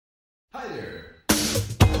Hi there.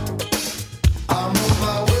 I'm on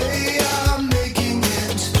my way, I'm making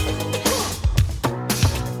it.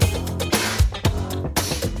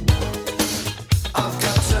 I've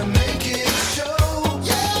got to make it show,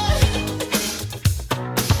 yeah.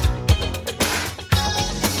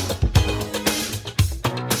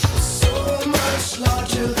 So much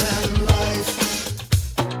larger than life.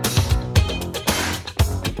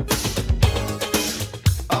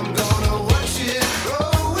 I'm gonna watch it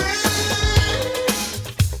grow in.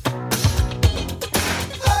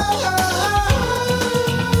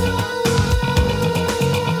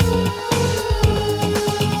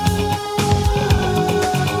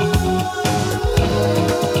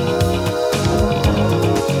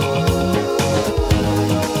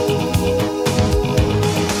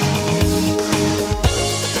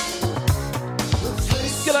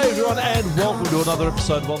 G'day everyone and welcome to another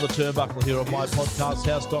episode of On the Turnbuckle here on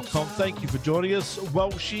mypodcasthouse.com. Thank you for joining us.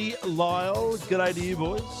 Welshie, Lyle, g'day to you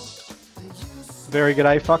boys. Very good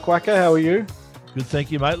day, fuckwhacker. How are you? Good,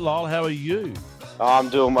 thank you mate. Lyle, how are you? I'm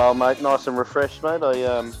doing well, mate. Nice and refreshed, mate.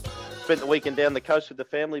 I spent the weekend down the coast with the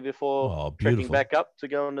family before trekking beautiful. back up to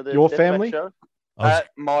go into the Your Deathmatch family? show. I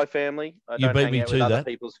My family. I You don't beat hang me out to with other that.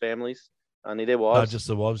 people's families, only their no, wives. just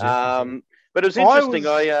the wives. Yeah. But it was I interesting.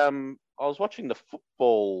 was- I was watching the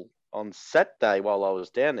football on Saturday while I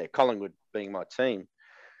was down there, Collingwood being my team.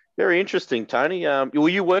 Very interesting, Tony. Were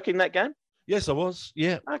you working that game? Yes, I was.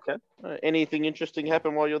 Yeah. Okay. Anything interesting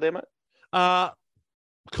happen while you're there, mate?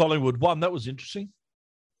 Collingwood won. That was interesting.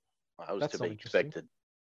 That was That's to not be interesting. expected.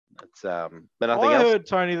 That's but nothing I else. heard,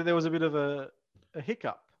 Tony, that there was a bit of a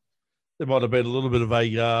hiccup. There might have been a little bit of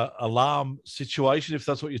a alarm situation, if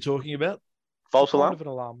that's what you're talking about. False Kind alarm. of an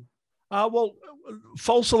alarm. Well,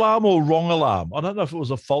 false alarm or wrong alarm. I don't know if it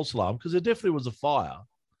was a false alarm because there definitely was a fire.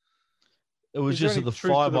 It was Is there just that any the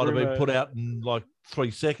truth fire to the might have been rumour? put out in like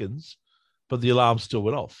 3 seconds, but the alarm still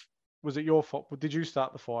went off. Was it your fault? Did you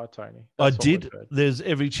start the fire, Tony? I That's what we've did. heard. There's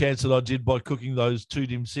every chance that I did by cooking those 2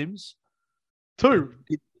 dim sims. 2.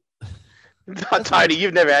 Tony,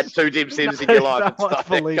 you've never had 2 dim sims in your life. No one's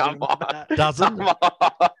believing Come on. that. Dozen? Come on.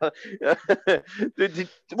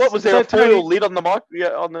 What was there? So, A foil Tony, lid on the mic?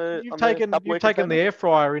 Yeah, on the. You've on taken the the air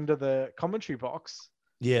fryer into the commentary box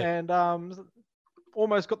Yeah, and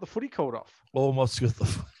almost got the footy called off. almost got the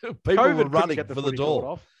people COVID were couldn't running get the for the footy called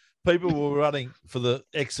door. off. People were running for the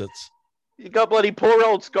exits. You got bloody poor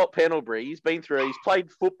old Scott Pendlebury. He's been through. He's played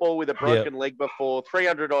football with a broken leg before,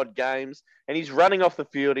 300 odd games, and he's running off the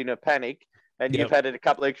field in a panic. And you've had a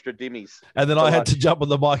couple extra dimmies. And then I had to jump on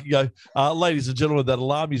the mic and go, ladies and gentlemen, that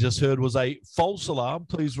alarm you just heard was a false alarm.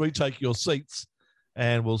 Please retake your seats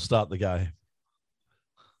and we'll start the game.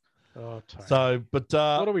 Oh, Tony. So, but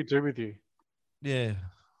What do we do with you? yeah.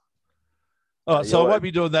 All right, so I won't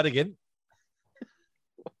be doing that again.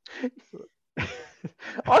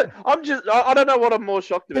 I don't know what I'm more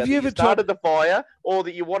shocked about. Have you that ever started the fire or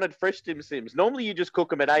that you wanted fresh dim sims? Normally you just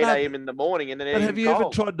cook them at 8 a.m. in the morning and then But eat have them you ever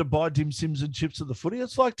cold. tried to buy dim sims and chips at the footy?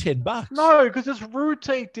 It's like $10. No, because it's rude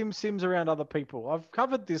to eat dim sims around other people. I've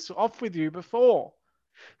covered this off with you before.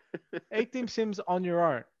 Eat dim sims on your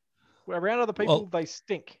own. Around other people, they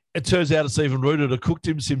stink. It turns out it's even ruder to cook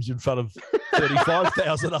dim sims in front of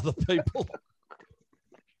 35,000 other people.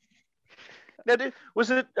 Now,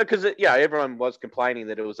 was it because everyone was complaining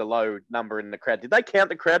that it was a low number in the crowd? Did they count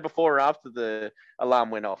the crowd before or after the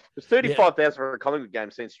alarm went off? Because 35,000 for a Collingwood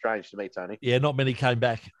game seems strange to me, Tony. Yeah, not many came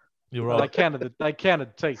back. You're Well, right. they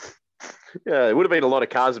counted teeth. Yeah, it would have been a lot of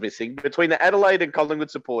cars missing between the Adelaide and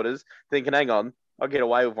Collingwood supporters thinking, "Hang on, I'll get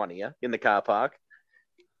away with one here in the car park."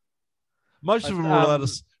 Most of them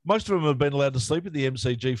have been allowed to sleep at the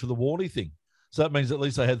MCG for the Warney thing. So that means at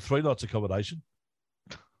least they had 3 nights accommodation.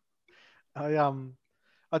 I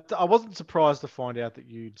wasn't surprised to find out that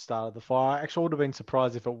you'd started the fire. Actually, I would have been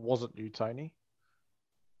surprised if it wasn't you, Tony.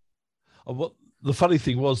 The funny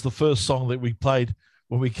thing was the first song that we played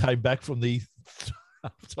when we came back from the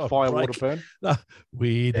Fire, water, burn. No,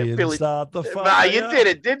 we didn't start the fire. No, you did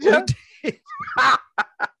it, did you? We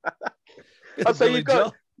did.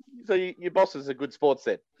 So your boss is a good sports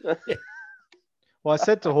set. Well, I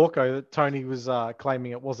said to Hawko that Tony was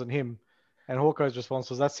claiming it wasn't him. And Hawko's response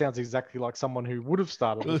was, that sounds exactly like someone who would have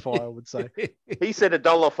started the fire, I would say. He said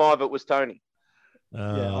 $1.05. It was Tony.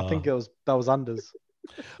 Yeah, I think that was unders.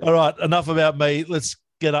 All right, enough about me. Let's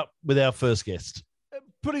get up with our first guest. A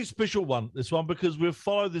pretty special one, this one, because we've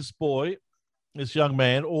followed this boy, this young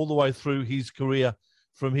man, all the way through his career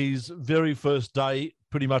from his very first day,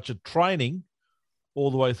 pretty much at training,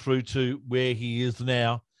 all the way through to where he is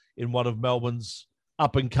now in one of Melbourne's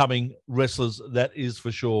up-and-coming wrestlers, that is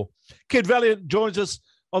for sure. Kid Valiant joins us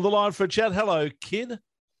on the line for a chat. Hello, Kid.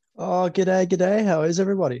 Oh, g'day, g'day. How is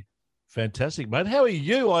everybody? Fantastic, mate. How are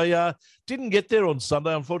you? I didn't get there on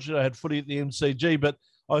Sunday. Unfortunately, I had footy at the MCG, but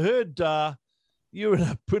I heard you were in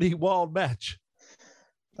a pretty wild match.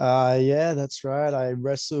 Yeah, that's right. I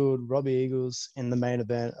wrestled Robbie Eagles in the main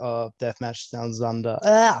event of Deathmatch Down Under.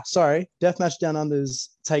 Deathmatch Down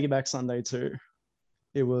Under's Take It Back Sunday too.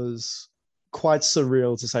 It was quite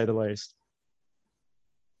surreal to say the least.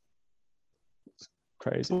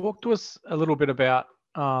 Crazy. Talk to us a little bit about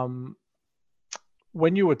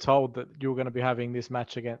when you were told that you were going to be having this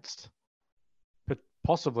match against, but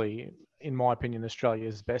possibly, in my opinion,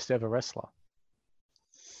 Australia's best ever wrestler.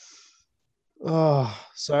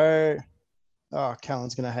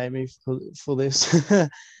 Callan's gonna hate me for this.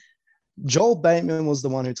 Joel Bateman was the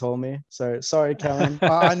one who told me. So sorry, Callan.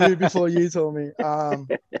 I knew before you told me. I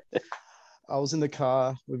was in the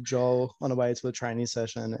car with Joel on the way to a training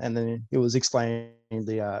session, and then he was explaining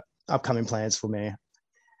the upcoming plans for me.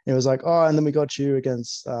 It was like, oh, and then we got you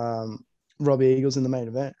against Robbie Eagles in the main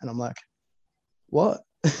event, and I'm like, what?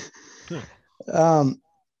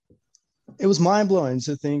 It was mind blowing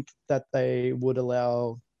to think that they would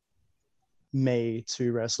allow me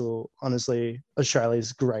to wrestle, honestly,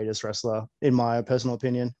 Australia's greatest wrestler, in my personal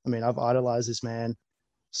opinion. I mean, I've idolized this man,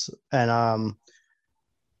 and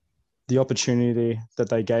the opportunity that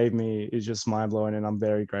they gave me is just mind blowing, and I'm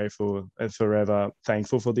very grateful and forever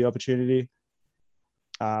thankful for the opportunity.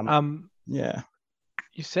 Yeah.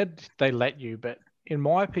 You said they let you, but in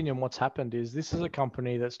my opinion, what's happened is this is a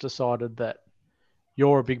company that's decided that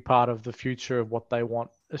you're a big part of the future of what they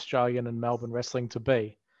want Australian and Melbourne wrestling to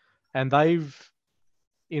be. And they've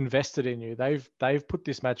invested in you. They've put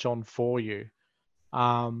this match on for you.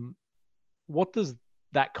 What does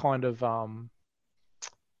that kind of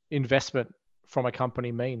investment from a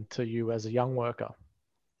company mean to you as a young worker?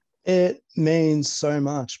 It means so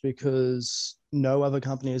much because no other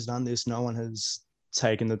company has done this. No one has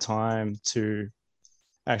taken the time to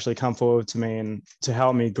actually come forward to me and to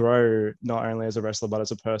help me grow, not only as a wrestler, but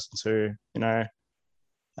as a person too.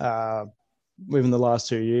 Within the last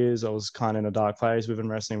 2 years, I was kind of in a dark place within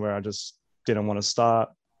wrestling where I just didn't want to start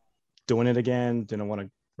doing it again, didn't want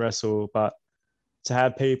to wrestle. But to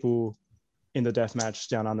have people in the deathmatch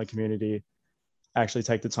down under community actually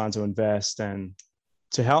take the time to invest and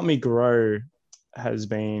to help me grow has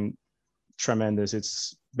been tremendous.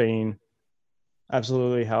 It's been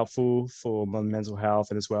absolutely helpful for my mental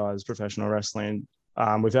health and as well as professional wrestling.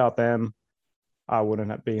 Without them, I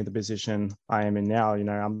wouldn't be in the position I am in now.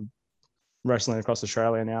 I'm wrestling across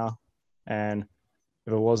Australia now, and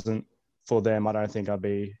if it wasn't for them, I don't think I'd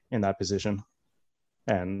be in that position.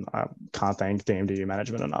 And I can't thank DMDU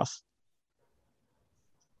management enough.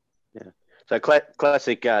 Yeah. So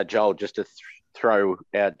classic Joel, just to throw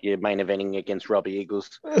out your main eventing against Robbie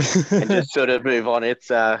Eagles and just sort of move on. It's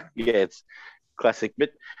it's classic.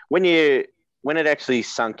 But when it actually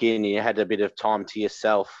sunk in, you had a bit of time to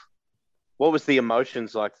yourself. What was the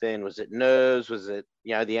emotions like then? Was it nerves? Was it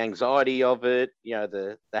the anxiety of it?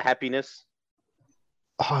 The happiness?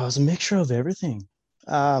 Oh, it was a mixture of everything.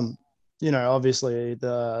 Obviously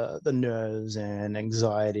the nerves and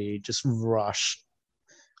anxiety just rushed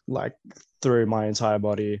like through my entire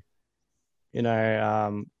body.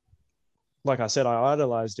 Like I said, I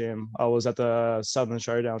idolized him. I was at the Southern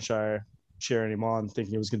Showdown show cheering him on,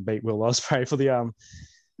 thinking he was going to beat Will Ospreay for the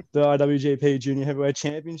IWGP Junior Heavyweight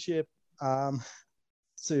Championship.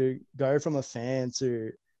 To go from a fan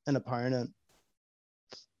to an opponent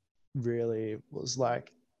really was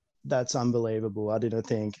like, that's unbelievable. I didn't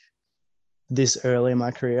think this early in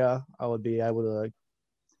my career I would be able to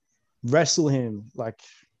wrestle him like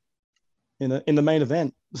in the main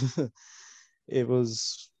event. It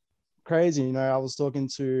was crazy. I was talking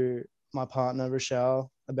to my partner Rochelle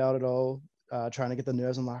about it all, trying to get the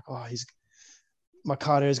nerves. I'm like, oh, my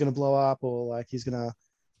cardio is gonna blow up, or like he's gonna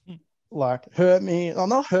like hurt me. I'm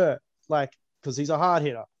not hurt, like, because he's a hard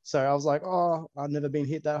hitter. So I was like, oh, I've never been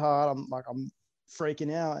hit that hard. I'm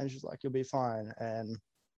freaking out. And she's like, you'll be fine. And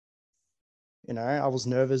I was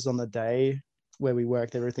nervous on the day where we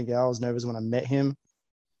worked everything out. I was nervous when I met him.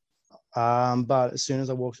 But as soon as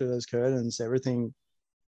I walked through those curtains, everything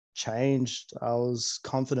changed. I was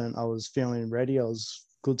confident. I was feeling ready. I was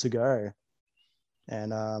good to go.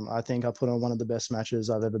 And I think I put on one of the best matches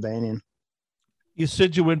I've ever been in. You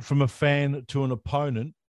said you went from a fan to an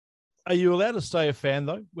opponent. Are you allowed to stay a fan,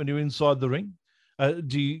 though, when you're inside the ring?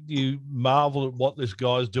 Do you marvel at what this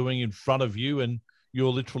guy's doing in front of you and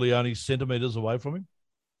you're literally only centimeters away from him?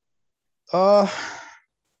 By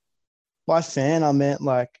fan, I meant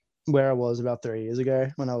like where I was about 3 years ago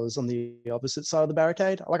when I was on the opposite side of the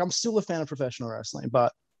barricade. Like, I'm still a fan of professional wrestling,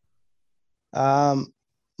 but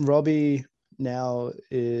Robbie now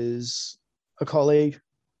is a colleague,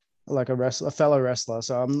 like a wrestler, a fellow wrestler.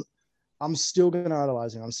 So I'm still going to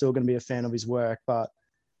idolize him. I'm still going to be a fan of his work, but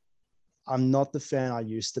I'm not the fan I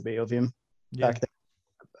used to be of him back then.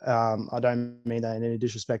 I don't mean that in any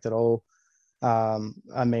disrespect at all.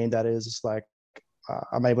 I mean that is like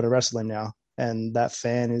I'm able to wrestle him now, and that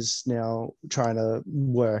fan is now trying to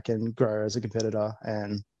work and grow as a competitor.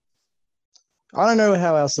 And I don't know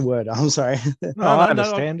how else to word it. I'm sorry. No, I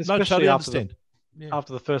understand, No, especially totally after understand.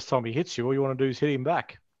 after the first time he hits you, all you want to do is hit him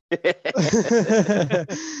back.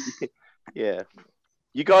 Yeah.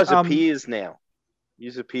 You guys are Um, peers now.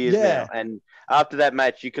 You're peers Yeah. now. And after that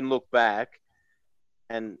match, you can look back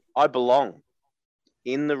and I belong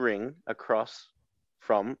in the ring across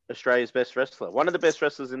from Australia's best wrestler, one of the best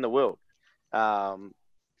wrestlers in the world.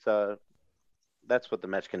 So that's what the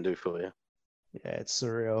match can do for you. Yeah, it's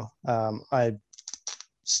surreal. I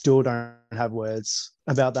still don't have words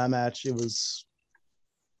about that match.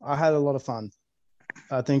 I had a lot of fun.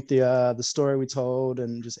 I think the story we told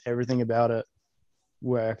and just everything about it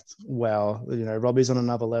worked well. You know, Robbie's on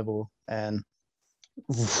another level, and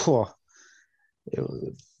whew, it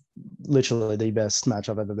was literally the best match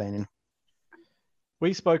I've ever been in.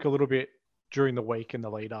 we spoke a little bit during the week in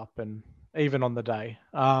the lead up and even on the day.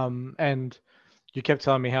 And you kept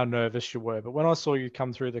telling me how nervous you were. But when I saw you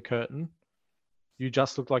come through the curtain, you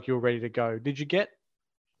just looked like you were ready to go. Did you get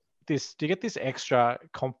this? Do you get this extra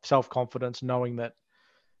self-confidence knowing that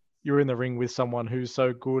you're in the ring with someone who's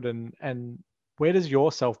so good? And where does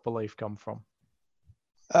your self-belief come from?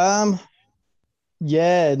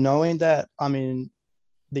 Yeah, knowing that I'm in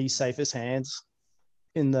the safest hands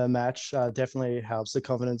in the match definitely helps the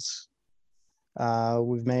confidence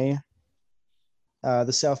with me.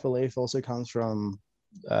 The self belief also comes from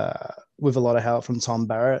with a lot of help from Tom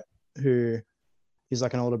Barrett, who he's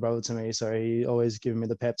like an older brother to me. So he always giving me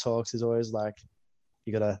the pep talks. He's always like,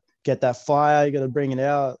 you gotta get that fire, you gotta bring it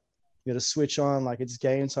out, you gotta switch on, like it's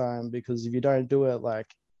game time, because if you don't do it, like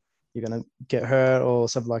you're gonna get hurt or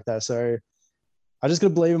something like that. So I just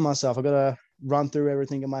gotta believe in myself. I gotta run through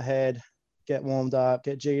everything in my head, get warmed up,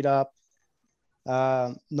 get G'd up.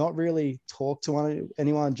 Not really talk to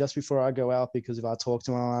anyone just before I go out, because if I talk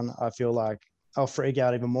to anyone, I feel like I'll freak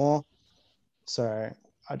out even more. So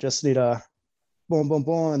I just need a boom, boom,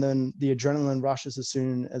 boom, and then the adrenaline rushes as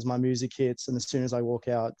soon as my music hits, and as soon as I walk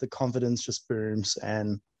out, the confidence just booms.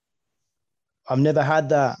 And I've never had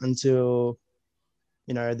that until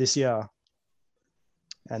this year.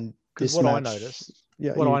 And Because this what I match, noticed,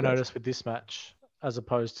 yeah, what you I go. noticed with this match, as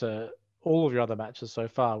opposed to all of your other matches so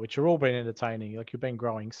far, which have all been entertaining, like you've been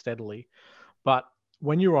growing steadily, but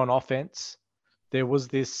when you were on offense, there was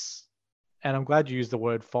this, and I'm glad you used the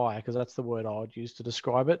word fire because that's the word I would use to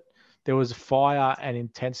describe it. There was fire and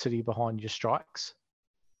intensity behind your strikes.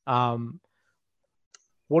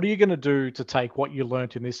 What are you going to do to take what you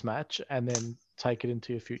learnt in this match and then take it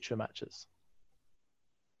into your future matches?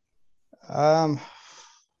 I'm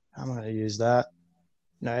going to use that.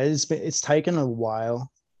 No, it's taken a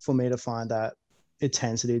while for me to find that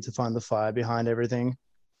intensity, to find the fire behind everything.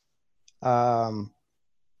 I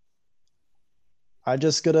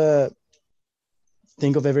just gotta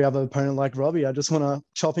think of every other opponent like Robbie. I just want to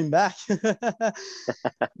chop him back.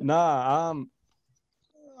 Nah,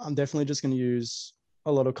 I'm definitely just gonna use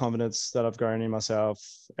a lot of confidence that I've grown in myself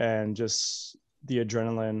and just the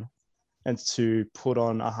adrenaline, and to put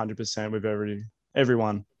on 100% with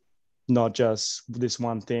everyone, not just this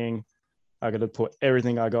one thing. I got to put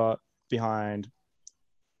everything I got behind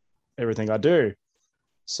everything I do.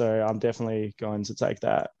 So I'm definitely going to take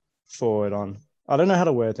that forward on. I don't know how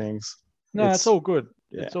to word things. No, it's all good.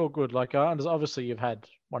 Yeah. It's all good. Like, obviously, you've had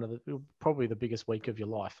one of probably the biggest week of your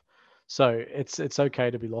life, so it's okay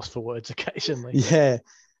to be lost for words occasionally. Yeah,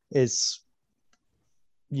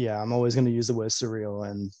 I'm always going to use the word surreal,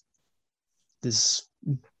 and this,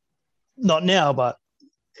 not now, but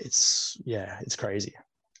it's crazy.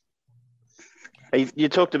 You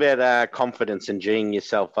talked about confidence and geeing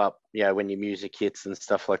yourself up, when your music hits and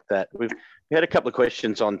stuff like that. We had a couple of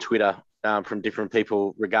questions on Twitter from different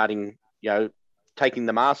people regarding, taking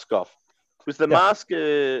the mask off. Was the mask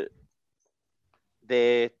there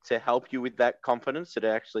to help you with that confidence, that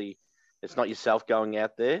actually it's not yourself going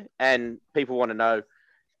out there? And people want to know,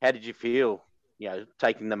 how did you feel,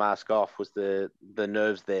 taking the mask off? Was the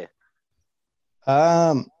nerves there?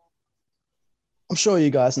 I'm sure you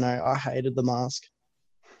guys know I hated the mask.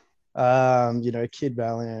 Kid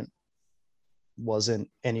Valiant wasn't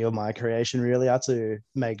any of my creation really. I had to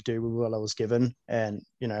make do with what I was given, and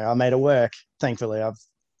I made it work. Thankfully, I've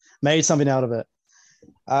made something out of it.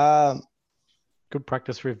 Good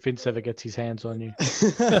practice for if Vince ever gets his hands on you.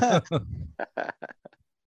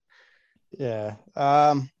 Yeah.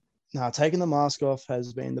 No, taking the mask off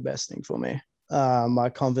has been the best thing for me. My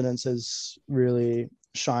confidence has really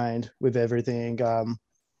shined with everything.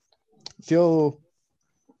 Feel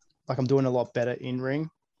like I'm doing a lot better in ring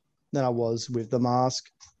than I was with the mask.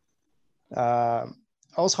 I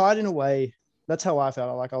was hiding away. That's how I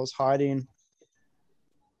felt. Like I was hiding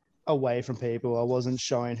away from people. I wasn't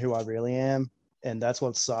showing who I really am, and that's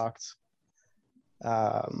what sucked.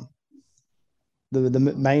 Um, the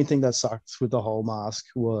main thing that sucked with the whole mask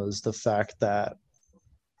was the fact that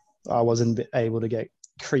I wasn't able to get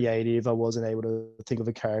creative. I wasn't able to think of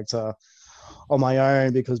a character on my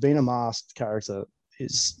own because being a masked character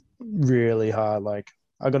is really hard. Like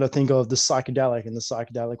I got to think of the psychedelic, and the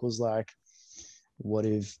psychedelic was like, what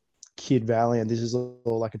if Kid Valiant? This is all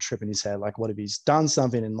like a trip in his head. Like, what if he's done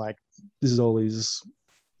something and like this is all he's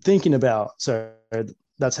thinking about? So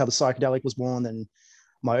that's how the psychedelic was born. And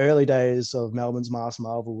my early days of Melbourne's Mask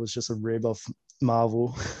Marvel was just a rib of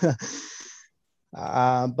Marvel.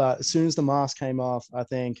 But as soon as the mask came off, I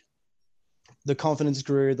think the confidence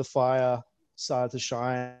grew, the fire started to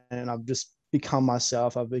shine, and I've just become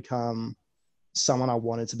myself. I've become someone I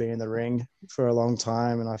wanted to be in the ring for a long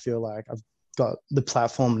time. And I feel like I've got the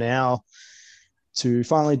platform now to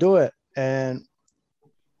finally do it. And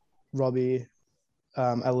Robbie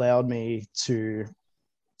allowed me to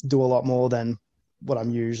do a lot more than what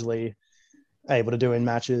I'm usually able to do in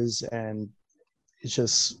matches. And it's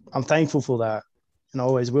just, I'm thankful for that and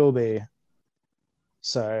always will be.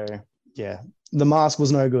 So yeah, the mask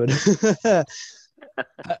was no good.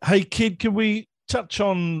 Hey, Kid, can we touch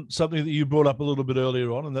on something that you brought up a little bit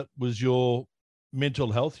earlier on, and that was your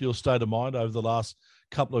mental health, your state of mind over the last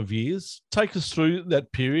couple of years? Take us through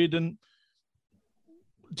that period. And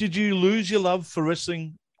did you lose your love for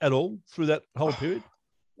wrestling at all through that whole period?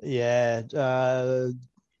 Yeah, the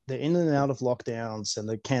in and out of lockdowns and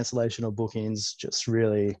the cancellation of bookings just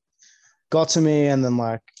really got to me. And then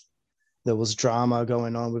like there was drama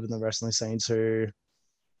going on within the wrestling scene too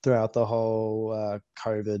throughout the whole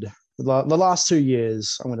COVID. The last 2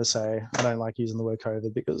 years, I'm going to say, I don't like using the word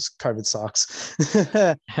COVID because COVID sucks.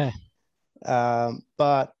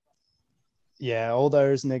 But yeah, all the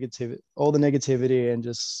negativity and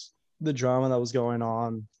just the drama that was going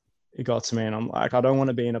on, it got to me. And I'm like, I don't want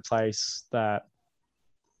to be in a place that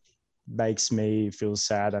makes me feel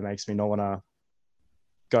sad, that makes me not want to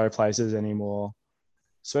go places anymore.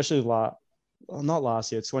 Especially not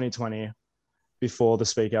last year, 2020, before the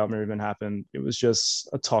Speak Out movement happened. It was just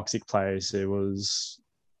a toxic place.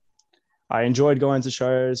 I enjoyed going to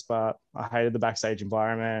shows, but I hated the backstage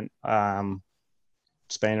environment.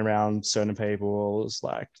 Just being around certain people, it was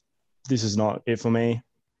like, this is not it for me.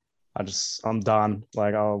 I'm done.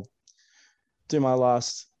 Like I'll do my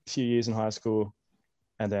last few years in high school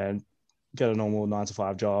and then get a normal 9 to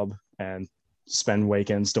 5 job and spend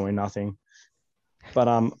weekends doing nothing. But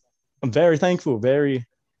I'm very thankful, very,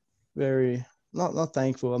 very not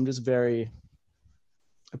thankful. I'm just very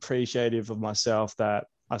appreciative of myself that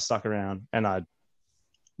I stuck around and I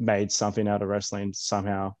made something out of wrestling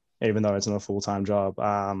somehow, even though it's not a full-time job.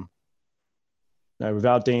 No,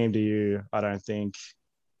 without DMDU, I don't think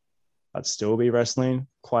I'd still be wrestling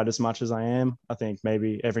quite as much as I am. I think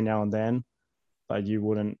maybe every now and then, but you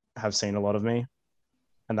wouldn't have seen a lot of me.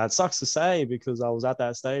 And that sucks to say because I was at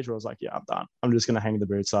that stage where I was like, yeah, I'm done. I'm just going to hang the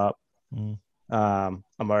boots up. I'm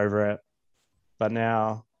over it. But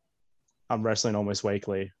now I'm wrestling almost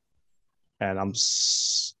weekly and I'm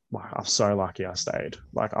so lucky I stayed.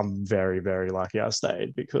 Like I'm very, very lucky I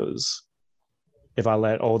stayed because if I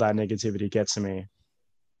let all that negativity get to me,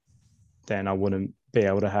 then I wouldn't be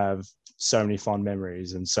able to have so many fond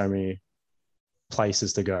memories and so many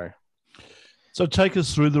places to go. So take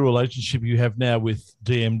us through the relationship you have now with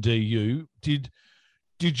DMDU. Did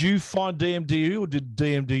you find DMDU or did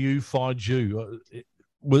DMDU find you?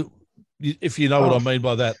 If you know what I mean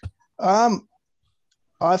by that.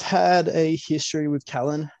 I've had a history with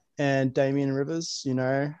Callan and Damian Rivers,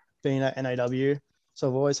 being at NAW. So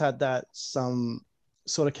I've always had that some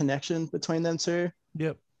sort of connection between them two.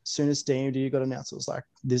 Yep. As soon as DMDU got announced, it was like,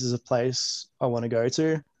 this is a place I want to go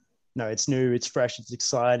to. No, it's new, it's fresh, it's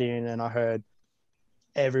exciting. And I heard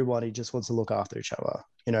everybody just wants to look after each other.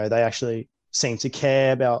 They actually seem to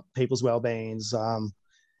care about people's well-beings,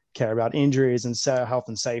 care about injuries and health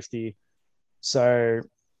and safety. So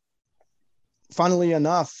funnily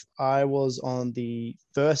enough, I was on the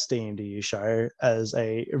first DMDU show as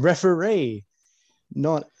a referee,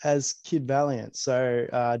 not as Kid Valiant.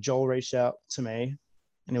 So Joel reached out to me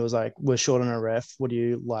and he was like, we're short on a ref. Would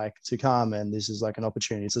you like to come? And this is like an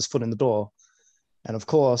opportunity. It's just foot in the door. And of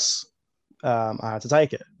course, I had to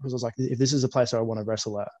take it because I was like, if this is a place where I want to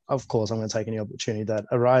wrestle at, of course I'm going to take any opportunity that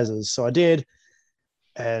arises. So I did,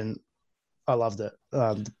 and I loved it.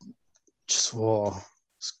 Just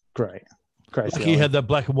it's great. Great Lucky he feeling. had that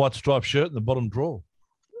black and white striped shirt in the bottom drawer.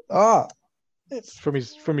 Oh, It's from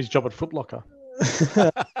his job at Foot Locker.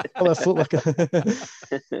 oh, that Foot Locker.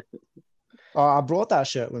 Oh, I brought that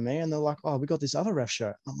shirt with me, and they're like, "Oh, we got this other ref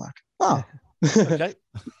shirt." I'm like, "Oh, Okay.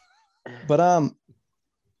 But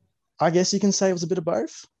I guess you can say it was a bit of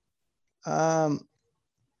both.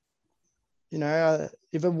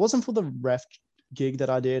 If it wasn't for the ref gig that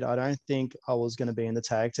I did, I don't think I was going to be in the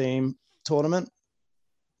tag team tournament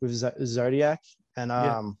with Zodiac, and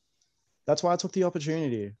that's why I took the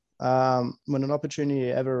opportunity. When an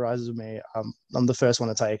opportunity ever arises with me, I'm the first one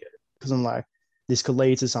to take it because I'm like, this could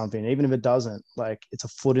lead to something, even if it doesn't. Like, it's a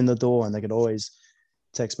foot in the door, and they could always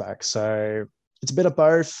text back. So it's a bit of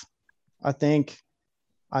both. I think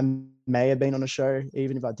I may have been on a show,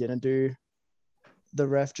 even if I didn't do the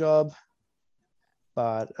ref job.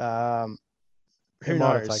 But who It knows?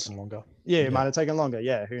 might have taken longer. Yeah, it might have taken longer.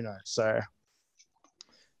 Yeah, who knows? So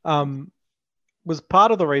Was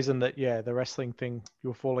part of the reason that the wrestling thing, you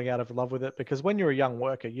were falling out of love with it, because when you're a young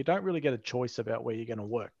worker, you don't really get a choice about where you're going to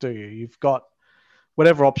work, do you? You've got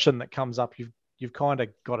whatever option that comes up, you've kind of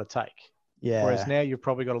got to take. yeah. Whereas now you've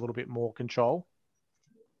probably got a little bit more control.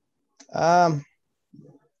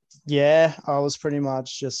 Yeah, I was pretty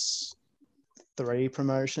much just 3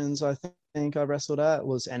 promotions. I think I wrestled at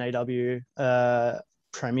was NAW,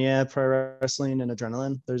 Premier Pro Wrestling, and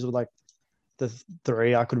Adrenaline. Those were like the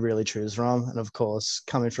 3 I could really choose from. And of course,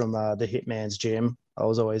 coming from the Hitman's gym, I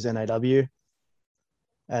was always NAW.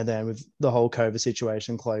 And then with the whole COVID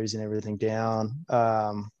situation closing everything down,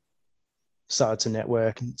 started to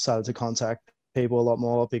network and started to contact people a lot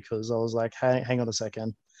more because I was like, hey, hang on a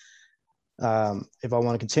second. If I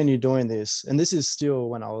want to continue doing this, and this is still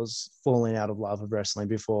when I was falling out of love of wrestling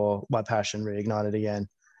before my passion reignited again,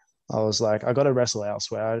 I was like, I got to wrestle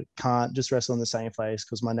elsewhere. I can't just wrestle in the same place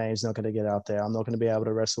because my name's not going to get out there. I'm not going to be able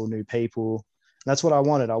to wrestle new people. And that's what I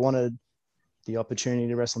wanted. I wanted the opportunity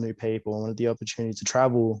to wrestle new people. I wanted the opportunity to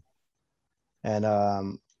travel. And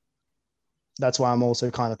that's why I'm also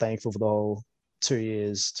kind of thankful for the whole 2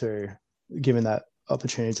 years to giving that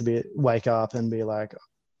opportunity to wake up and be like,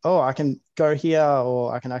 oh, I can go here,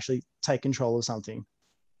 or I can actually take control of something.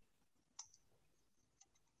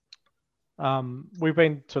 We've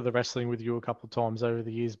been to the wrestling with you a couple of times over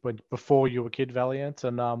the years, but before you were Kid Valiant,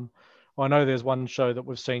 and I know there's one show that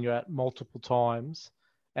we've seen you at multiple times,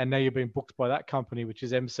 and now you've been booked by that company, which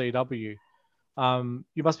is MCW.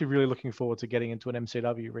 You must be really looking forward to getting into an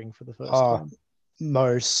MCW ring for the first time.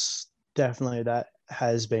 Most definitely, that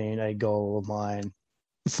has been a goal of mine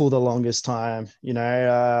for the longest time.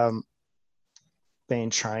 Being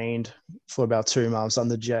trained for about 2 months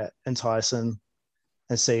under Jet and Tyson,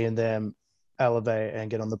 and seeing them elevate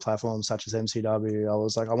and get on the platform such as MCW, I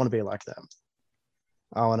was like, I want to be like them.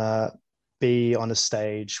 I want to be on a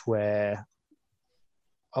stage where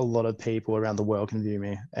a lot of people around the world can view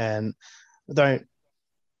me. And I don't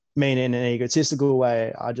mean in an egotistical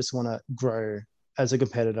way. I just want to grow as a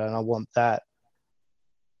competitor, and I want that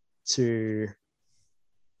to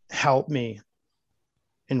help me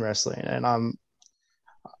in wrestling. And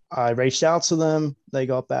I reached out to them, they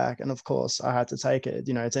got back, and of course I had to take it.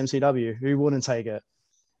 It's MCW. Who wouldn't take it?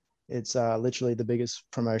 It's literally the biggest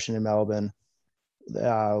promotion in Melbourne,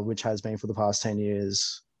 which has been for the past 10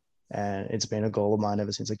 years. And it's been a goal of mine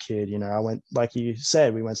ever since a kid. I went, like you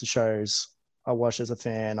said, we went to shows. I watched as a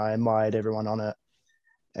fan. I admired everyone on it.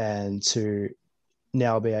 And to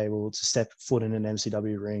now be able to step foot in an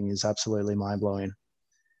MCW ring is absolutely mind-blowing.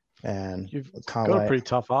 And You've can't got wait. a pretty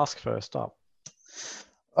tough ask first up.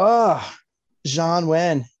 Oh, Jean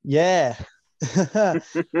Wen. Yeah. Yeah,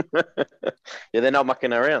 they're not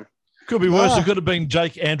mucking around. Could be worse. It could have been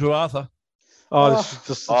Jake Andrew Arthur. Oh,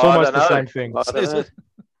 it's I almost don't the know. same thing. I don't know.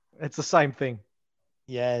 It's the same thing.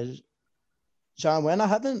 Yeah. Jean Wen, I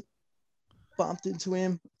haven't bumped into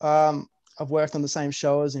him. I've worked on the same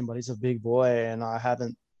show as him, but he's a big boy, and I've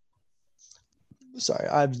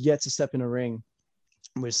yet to step in a ring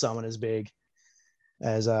with someone as big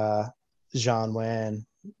as Jean Wen.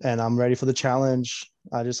 And I'm ready for the challenge.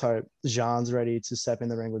 I just hope Jean's ready to step in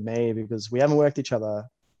the ring with me, because we haven't worked each other.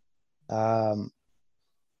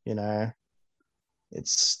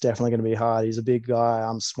 It's definitely going to be hard. He's a big guy.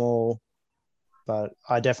 I'm small, but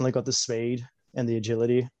I definitely got the speed and the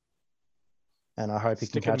agility, and I hope he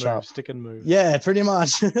can catch up. Stick and move. Yeah, pretty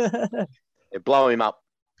much. Yeah, blow him up.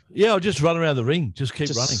 Yeah, I'll just run around the ring. Just keep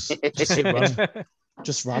running. Just keep running.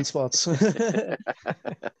 Just run spots.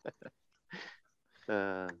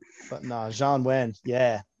 But no, Jean Wen,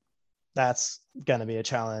 yeah, that's going to be a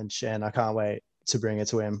challenge, and I can't wait to bring it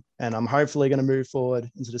to him. And I'm hopefully going to move forward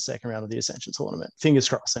into the second round of the Ascension tournament. Fingers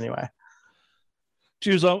crossed, anyway.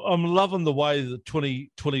 Cheers. I'm loving the way that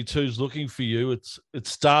 2022 is looking for you. It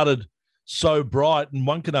started so bright, and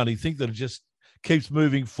one can only think that it just keeps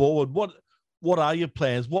moving forward. What are your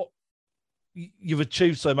plans? What you've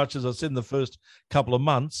achieved so much, as I said, in the first couple of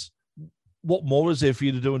months. What more is there for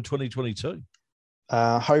you to do in 2022?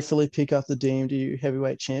 Hopefully pick up the DMD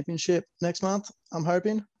Heavyweight Championship next month. I'm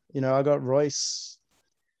hoping. I got Royce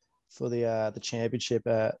for the championship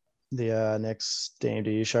at the next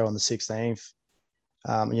DMDU show on the 16th.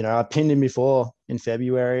 I pinned him before in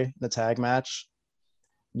February in the tag match.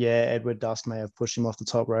 Yeah, Edward Dusk may have pushed him off the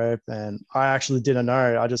top rope, and I actually didn't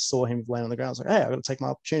know. I just saw him land on the ground. I was like, hey, I got to take my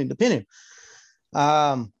opportunity to pin him.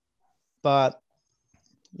 But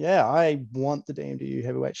yeah, I want the DMDU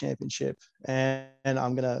Heavyweight Championship, and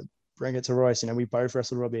I'm going to bring it to Royce. We both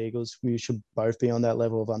wrestled Robbie Eagles. We should both be on that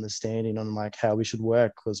level of understanding on like how we should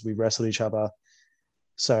work, because we wrestled each other.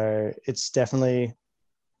 So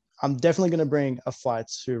I'm definitely going to bring a fight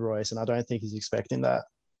to Royce, and I don't think he's expecting that.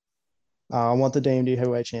 I want the DMD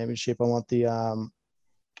Heavyweight Championship. I want the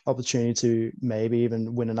opportunity to maybe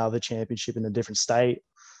even win another championship in a different state,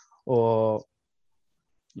 or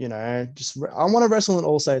I want to wrestle in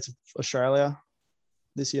all states of Australia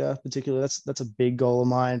this year, particularly. That's a big goal of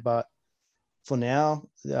mine. But for now,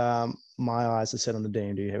 my eyes are set on the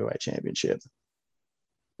DMD Heavyweight Championship.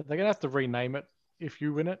 They're gonna have to rename it if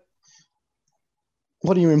you win it.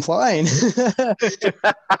 What are you implying?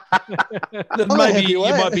 Maybe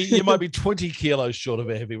you might be 20 kilos short of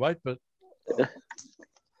a heavyweight, but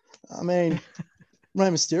I mean, Rey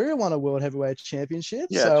Mysterio won a World Heavyweight Championship.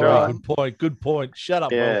 Yeah, so, that's right. Good point. Shut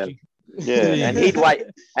up, Yeah. Welshie. Yeah,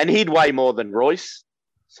 and he'd weigh more than Royce.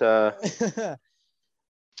 So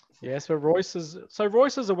Yeah, so Royce is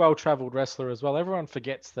a well-traveled wrestler as well. Everyone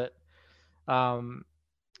forgets that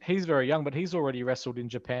he's very young, but he's already wrestled in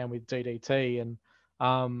Japan with DDT, and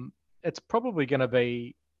it's probably going to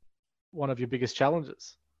be one of your biggest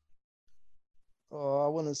challenges. I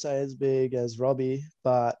wouldn't say as big as Robbie,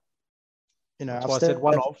 but That's why I said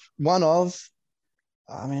one of. One of.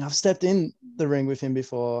 I mean, I've stepped in the ring with him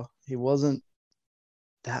before. He wasn't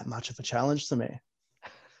that much of a challenge to me.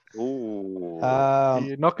 ooh.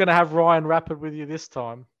 You're not going to have Ryan Rapid with you this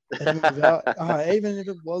time. Even if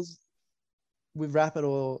it was with Rapid,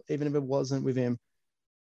 or even if it wasn't with him,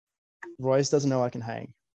 Royce doesn't know I can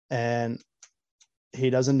hang, and he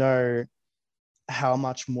doesn't know how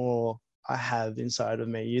much more I have inside of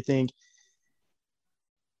me.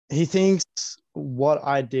 He thinks what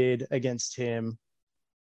I did against him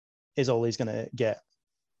is all he's going to get,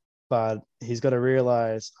 but he's got to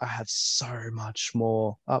realize I have so much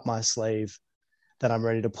more up my sleeve that I'm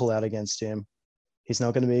ready to pull out against him. He's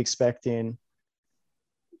not going to be expecting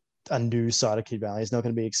a new side of Kid Valley. He's not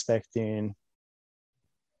going to be expecting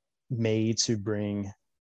me to bring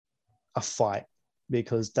a fight,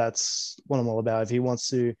 because that's what I'm all about. If he wants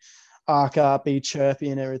to arc up, be chirpy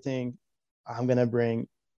and everything, I'm going to bring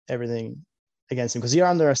everything against him, because he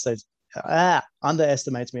underestimates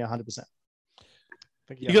me 100%.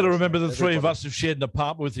 You got to remember the three of us have shared an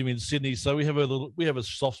apartment with him in Sydney, so we have a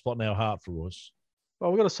soft spot in our heart for Royce.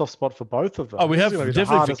 Well, we've got a soft spot for both of them. Oh, we have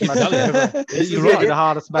definitely for You're right. The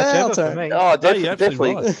hardest match ever for me. Oh,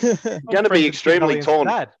 definitely. Right. Going to be extremely torn.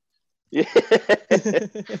 Yeah,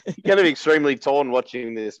 going to be extremely torn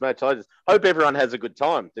watching this match. I just hope everyone has a good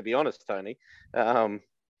time. To be honest, Tony,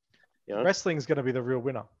 wrestling's going to be the real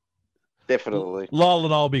winner. Definitely. Lyle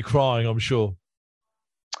and I'll be crying, I'm sure.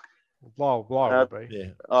 Lyle will be. Yeah.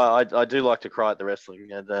 I do like to cry at the wrestling,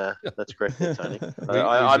 and that's correct, there, Tony.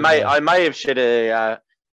 I may have shed a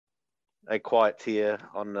quiet tear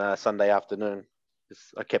on Sunday afternoon.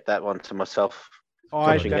 I kept that one to myself.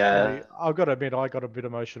 I've got to admit, I got a bit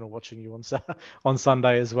emotional watching you on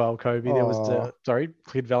Sunday as well, Kobe. There was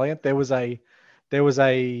Kid Valiant. There was a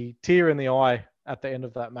tear in the eye at the end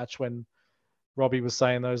of that match when Robbie was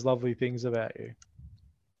saying those lovely things about you.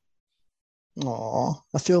 Oh,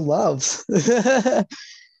 I feel loved.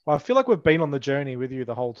 I feel like we've been on the journey with you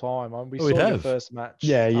the whole time. We saw your first match.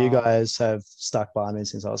 Yeah, you guys have stuck by me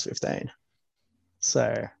since I was 15.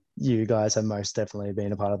 So you guys have most definitely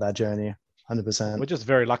been a part of that journey, 100%. We're just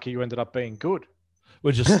very lucky you ended up being good.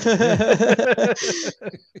 We're just... That's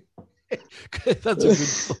a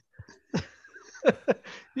good...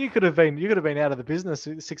 You could have been out of the business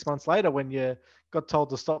 6 months later when you got told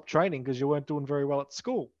to stop training because you weren't doing very well at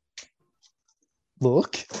school.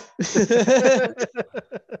 Look. Because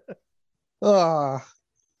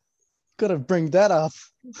Gotta bring that up.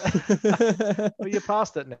 Well, you're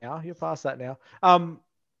past it now. You're past that now.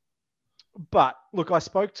 But look, I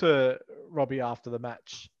spoke to Robbie after the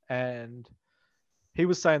match, and he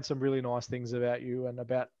was saying some really nice things about you and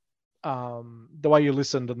about the way you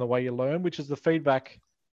listened and the way you learn, which is the feedback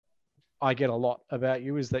I get a lot about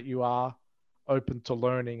you, is that you are open to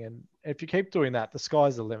learning. And if you keep doing that, the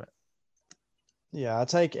sky's the limit. Yeah, I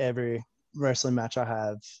take every wrestling match I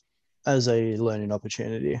have as a learning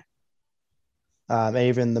opportunity.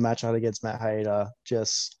 Even the match I had against Matt Hayter,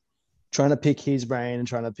 just trying to pick his brain and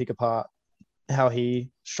trying to pick apart how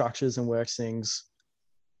he structures and works things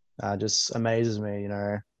just amazes me. You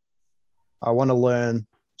know, I want to learn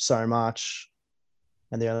so much,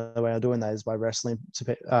 and the only way I'm doing that is by wrestling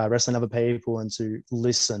other people and to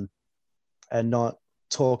listen and not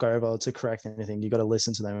talk over to correct anything. You got to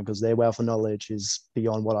listen to them because their wealth of knowledge is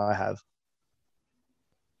beyond what I have.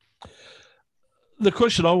 The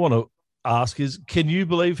question I want to ask is, can you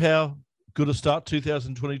believe how good a start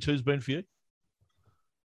 2022 has been for you?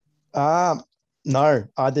 No,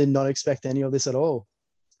 I did not expect any of this at all.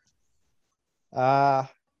 I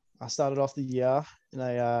started off the year in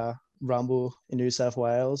a Rumble in New South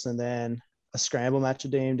Wales and then a scramble match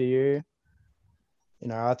at DMDU. You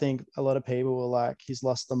know, I think a lot of people were like, he's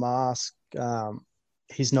lost the mask.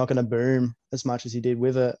 He's not going to boom as much as he did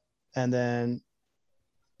with it. And then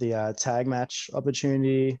the tag match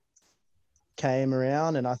opportunity came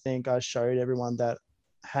around, and I think I showed everyone that,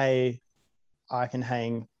 hey, I can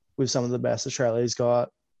hang with some of the best Australia's got.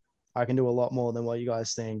 I can do a lot more than what you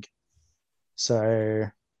guys think. So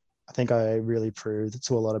I think I really proved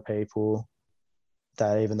to a lot of people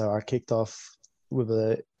that even though I kicked off with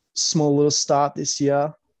a small little start this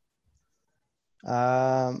year,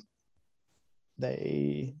 how am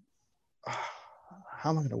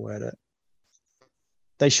I going to word it?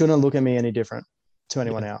 They shouldn't look at me any different to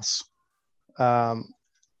anyone else. I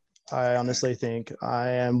honestly think I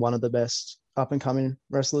am one of the best up and coming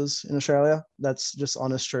wrestlers in Australia. That's just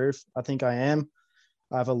honest truth. I think I am.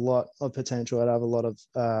 I have a lot of potential. I have a lot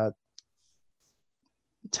of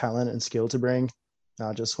talent and skill to bring.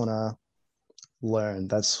 I just want to learn.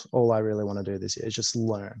 That's all I really want to do this year, is just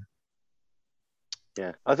learn.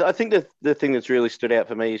 Yeah, I think that the thing that's really stood out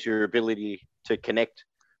for me is your ability to connect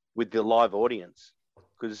with the live audience,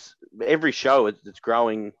 because every show it's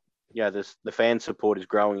growing. Yeah, the fan support is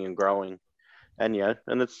growing and growing, and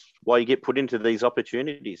and that's why you get put into these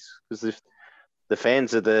opportunities, because if the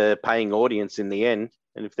fans are the paying audience in the end,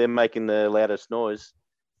 and if they're making the loudest noise,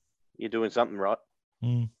 you're doing something right.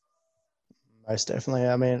 Mm. Most definitely.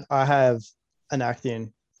 I mean, I have an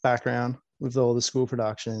acting background with all the school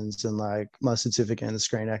productions and like my certificate in the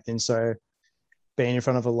screen acting. So being in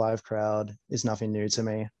front of a live crowd is nothing new to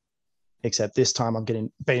me, except this time I'm getting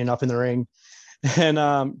beaten up in the ring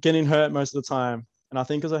and getting hurt most of the time. And I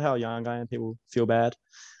think because of how young I am, people feel bad.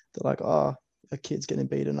 They're like, oh, a kid's getting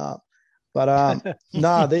beaten up. But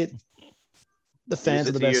the fans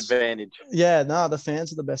are the best. Your advantage. Yeah, no, the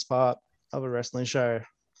fans are the best part of a wrestling show.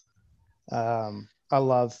 I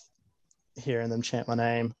love hearing them chant my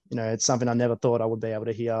name. You know, it's something I never thought I would be able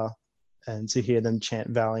to hear, and to hear them chant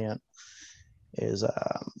Valiant is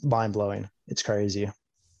mind blowing. It's crazy.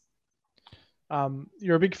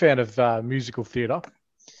 You're a big fan of musical theatre.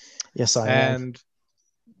 Yes, I am. And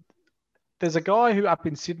there's a guy who up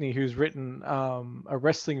in Sydney who's written a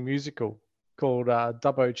wrestling musical called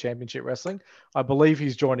Dubbo Championship Wrestling. I believe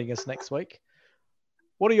he's joining us next week.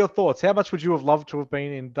 What are your thoughts? How much would you have loved to have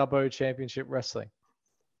been in Dubbo Championship Wrestling?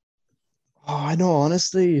 Oh, I know.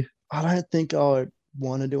 Honestly, I don't think I would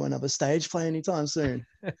want to do another stage play anytime soon.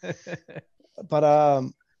 But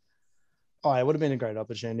it would have been a great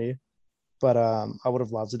opportunity. But I would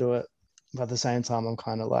have loved to do it. But at the same time, I'm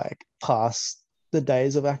kind of like past the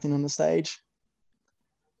days of acting on the stage.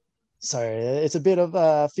 So it's a bit of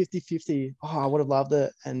 50-50. Oh, I would have loved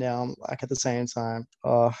it. And now I'm like at the same time,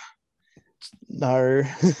 oh, no.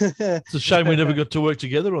 It's a shame we never got to work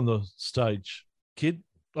together on the stage, kid.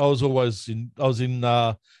 I was in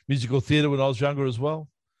musical theatre when I was younger as well.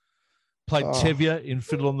 Played Tevye in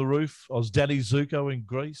Fiddle on the Roof. I was Danny Zuko in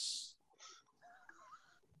Greece.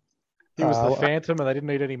 He was the Phantom, and they didn't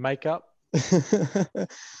need any makeup. To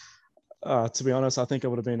be honest, I think I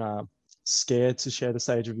would have been scared to share the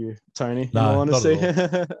stage with you, Tony. No, in all honesty. not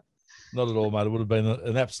at all. Not at all, mate. It would have been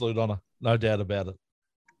an absolute honour, no doubt about it.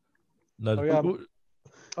 No,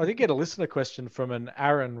 I did get a listener question from an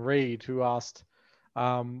Aaron Reed who asked,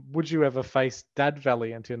 would you ever face Dad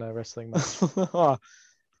Valiant in a wrestling match?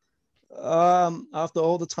 After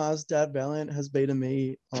all the times Dad Valiant has beaten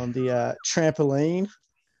me on the trampoline,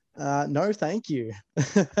 no, thank you.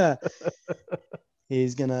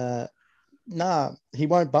 He's gonna Nah, he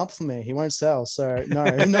won't bump for me. He won't sell. So no,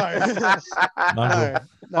 no, no, no.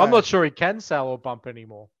 I'm not sure he can sell or bump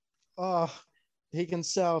anymore. Oh, he can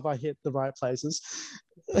sell if I hit the right places.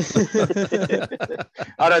 I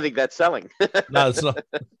don't think that's selling. No, it's not.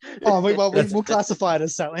 Oh, we'll classify it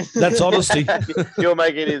as selling. That's honesty. You're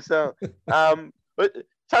making it sell. But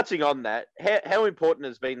touching on that, how important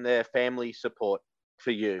has been their family support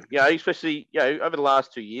for you? You know, especially over the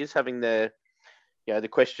last 2 years, having the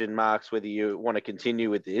question marks whether you want to continue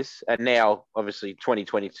with this, and now obviously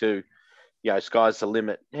 2022, sky's the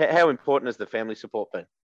limit. How important has the family support been?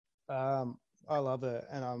 I love it,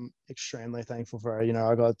 and I'm extremely thankful for it.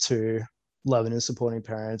 I got two loving and supporting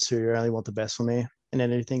parents who only want the best for me in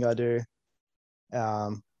anything I do.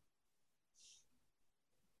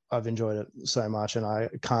 I've enjoyed it so much, and I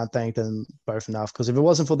can't thank them both enough, because if it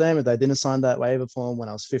wasn't for them, if they didn't sign that waiver form when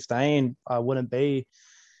I was 15, I wouldn't be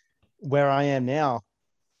where I am now.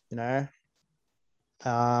 They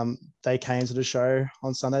came to the show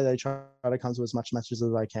on Sunday. They try to come to as much matches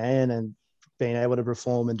as I can, and being able to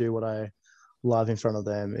perform and do what I love in front of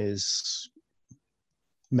them is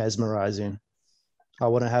mesmerizing. I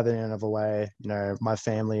wouldn't have it any other way. My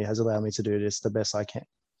family has allowed me to do this the best I can.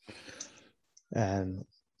 And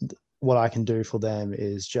what I can do for them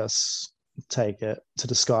is just take it to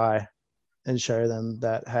the sky and show them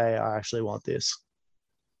that, hey, I actually want this.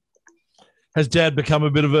 Has Dad become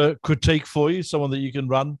a bit of a critique for you? Someone that you can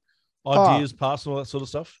run ideas past and all that sort of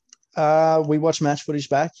stuff? We watch match footage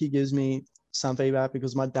back. He gives me some feedback,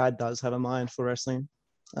 because my dad does have a mind for wrestling.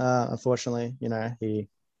 Unfortunately, he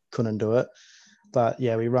couldn't do it. But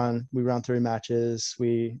yeah, we run through matches.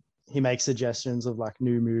 He makes suggestions of like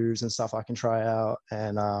new moves and stuff I can try out,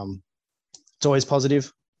 and it's always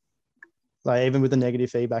positive. Like, even with the negative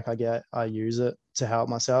feedback I get, I use it to help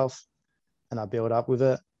myself, and I build up with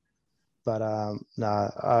it. But I'm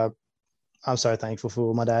so thankful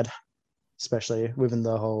for my dad, especially within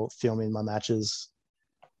the whole filming my matches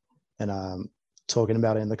and talking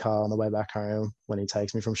about it in the car on the way back home when he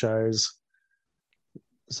takes me from shows.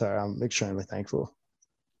 So I'm extremely thankful.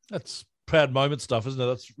 That's proud moment stuff, isn't it?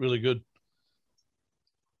 That's really good.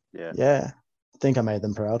 Yeah. I think I made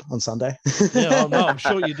them proud on Sunday. Yeah, no, I'm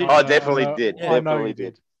sure you did. I definitely did. I know Definitely you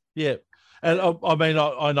did. Yeah. And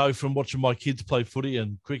I know from watching my kids play footy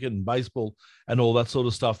and cricket and baseball and all that sort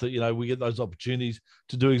of stuff that, we get those opportunities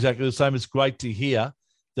to do exactly the same. It's great to hear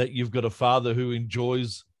that you've got a father who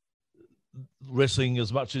enjoys wrestling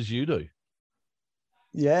as much as you do.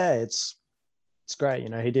 Yeah, it's great.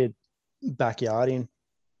 He did backyarding,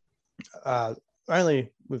 only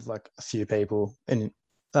with like a few people in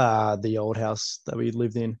the old house that we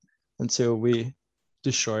lived in until we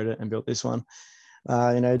destroyed it and built this one.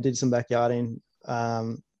 Did some backyarding.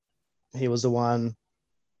 He was the one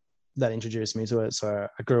that introduced me to it. So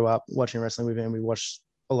I grew up watching wrestling with him. We watched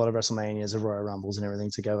a lot of WrestleManias, of Royal Rumbles and everything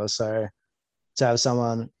together. So to have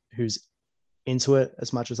someone who's into it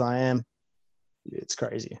as much as I am, it's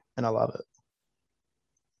crazy. And I love it.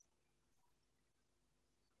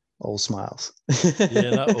 All smiles.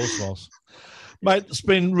 All smiles. Mate, it's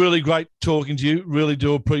been really great talking to you. Really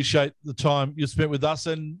do appreciate the time you spent with us.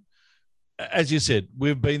 And as you said,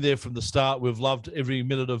 we've been there from the start. We've loved every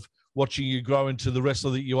minute of watching you grow into the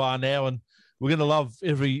wrestler that you are now. And we're going to love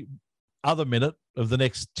every other minute of the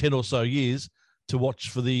next 10 or so years to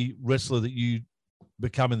watch for the wrestler that you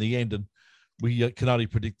become in the end. And we can only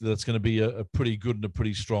predict that it's going to be a pretty good and a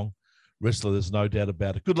pretty strong wrestler. There's no doubt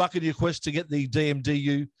about it. Good luck in your quest to get the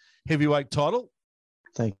DMDU heavyweight title.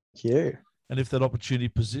 Thank you. And if that opportunity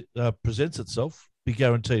presents itself, be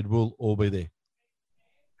guaranteed we'll all be there.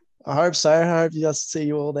 I hope so. I hope you guys see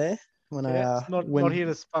you all there. When not here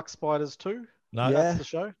to fuck spiders too. No, Yeah. That's the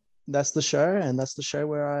show. That's the show, and that's the show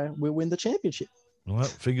where I will win the championship. All right,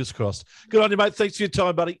 fingers crossed. Good on you, mate. Thanks for your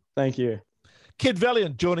time, buddy. Thank you. Kid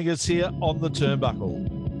Valiant joining us here on the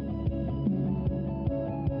Turnbuckle.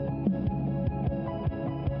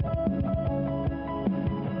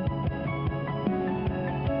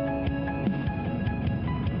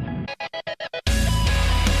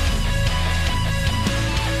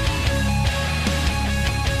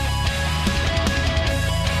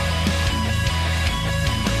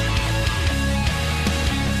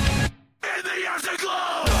 In the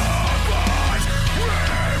afterglow, the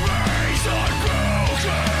remains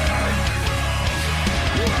unbroken.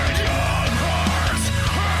 When young hearts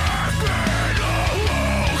have been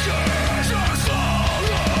awoken.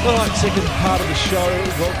 All right, second part of the show.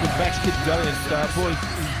 Welcome back, Kid Valiant. Boy,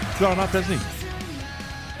 he's grown up, hasn't he?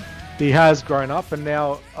 He has grown up, and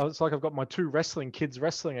now it's like I've got my two wrestling kids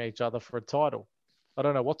wrestling each other for a title. I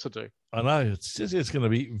don't know what to do. I know it's going to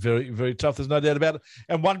be very, very tough. There's no doubt about it.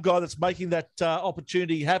 And one guy that's making that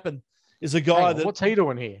opportunity happen is a Hang guy on, that. what's he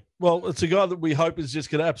doing here? Well, it's a guy that we hope is just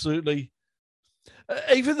going to absolutely,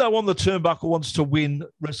 even though on the turnbuckle wants to win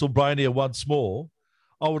WrestleBrania once more,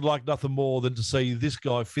 I would like nothing more than to see this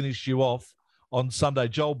guy finish you off on Sunday.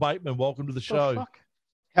 Joel Bateman, welcome to the The show. fuck?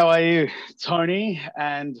 How are you, Tony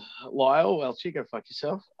and Lyle? Well, you go fuck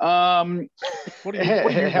yourself. What do you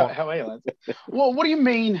want? How are you, lads? Well, what do you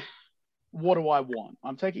mean? What do I want?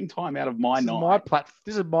 I'm taking time out of my night.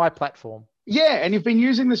 This is my platform. Yeah, and you've been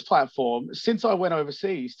using this platform since I went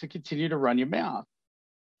overseas to continue to run your mouth.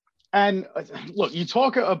 And look, you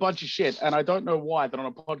talk a bunch of shit, and I don't know why that on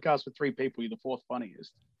a podcast with 3 people, you're the 4th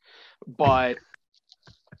funniest. But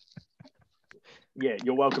yeah,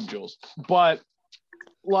 you're welcome, Jules. But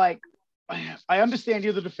like, I understand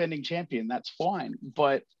you're the defending champion. That's fine.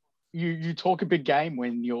 But you talk a big game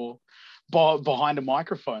when you're behind a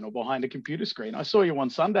microphone or behind a computer screen. I saw you on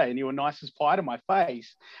Sunday and you were nice as pie to my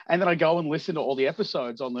face. And then I go and listen to all the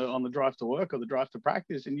episodes on the drive to work or the drive to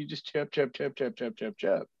practice, and you just chirp.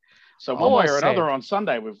 So one way or another on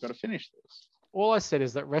Sunday, we've got to finish this. All I said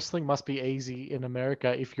is that wrestling must be easy in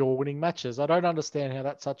America if you're winning matches. I don't understand how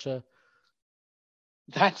that's such a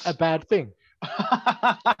bad thing.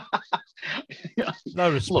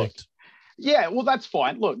 No respect. Look, yeah, well, that's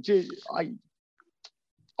fine. Look,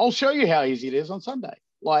 I'll show you how easy it is on Sunday.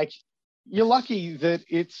 Like, you're lucky that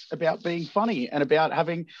it's about being funny and about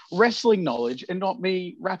having wrestling knowledge and not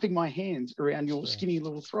me wrapping my hands around your skinny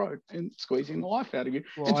little throat and squeezing the life out of you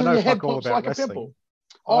until your head pops like a pimple.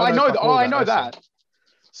 Oh, I know that.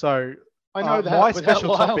 So I know that.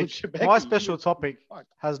 My special topic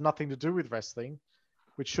has nothing to do with wrestling,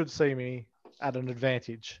 which should see me at an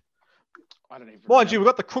advantage. I don't even. Mind you, we've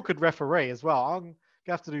got the crooked referee as well. I'm going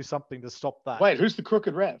to have to do something to stop that. Wait, who's the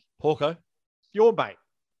crooked ref? Hawko. Your mate.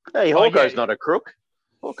 Hey, Hawko's not a crook.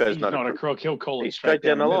 He's not a crook. He'll call it He's straight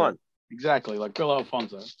down the line. Exactly, like Bill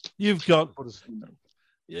Alfonso. You've got.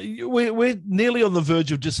 We're nearly on the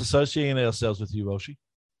verge of disassociating ourselves with you, Welshie.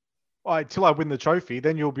 Until I win the trophy,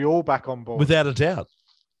 then you'll be all back on board. Without a doubt.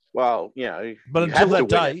 Well, you know. But until that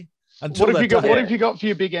day. What have you got for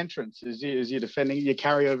your big entrance? Is you defending your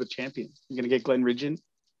carryover champion? You're going to get Glenn Ridgeon?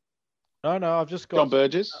 No, I've just got John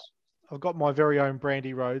Burgess. I've got my very own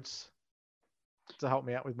Brandy Rhodes to help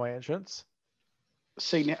me out with my entrance.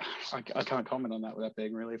 See, now I can't comment on that without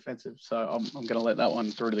being really offensive, so I'm going to let that one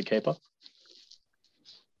through to the keeper.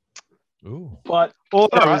 Ooh. But all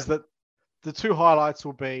I know is that the 2 highlights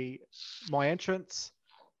will be my entrance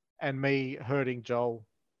and me hurting Joel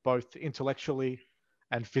both intellectually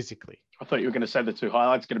and physically. I thought you were going to say the 2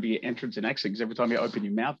 highlights going to be your entrance and exit, because every time you open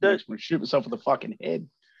your mouth, you just want to shoot myself in the fucking head.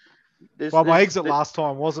 My exit last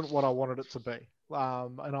time wasn't what I wanted it to be.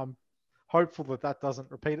 And I'm hopeful that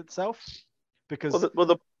doesn't repeat itself, because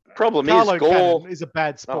the problem Carlo is Gore Cannon is a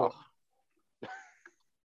bad sport.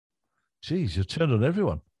 Jeez, you've turned on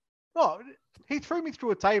everyone. Oh, he threw me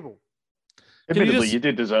through a table. Admittedly, you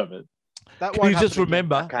did deserve it. Can you just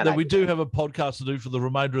remember that we do have a podcast to do for the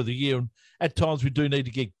remainder of the year, and at times we do need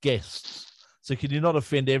to get guests. So can you not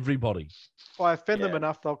offend everybody? If I offend them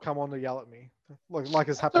enough, they'll come on to yell at me. Like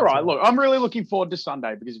it's happened. All right, look, I'm really looking forward to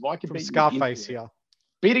Sunday, because if I can beat Scarface here.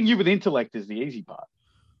 Beating you with intellect is the easy part.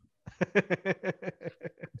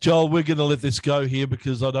 Joel, we're going to let this go here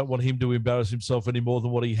because I don't want him to embarrass himself any more than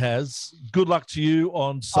what he has. Good luck to you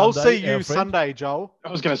on Sunday. I'll see you Sunday, Joel. I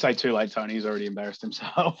was going to say too late, Tony. He's already embarrassed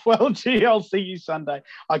himself. Well, gee, I'll see you Sunday.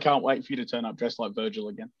 I can't wait for you to turn up dressed like Virgil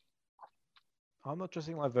again. I'm not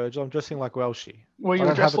dressing like Virgil. I'm dressing like Welshie. Well,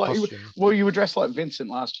 you were dressed like Vincent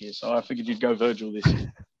last year, so I figured you'd go Virgil this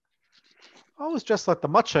year. I was dressed like the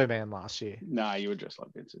Macho Man last year. No, you were dressed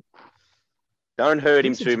like Vincent. Don't hurt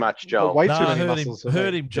him too much, Joel. Way too many muscles.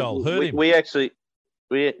 Hurt him, Joel. Hurt him.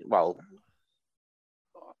 Well,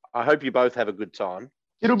 I hope you both have a good time.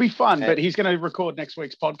 It'll be fun, but he's going to record next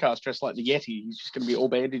week's podcast dressed like the Yeti. He's just going to be all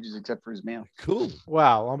bandages except for his mouth. Cool.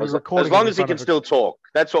 Wow. I'll be recording as long as he can still talk.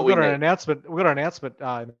 That's what we need. We've got an announcement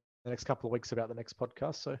in the next couple of weeks about the next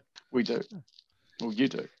podcast. So we do. Well, you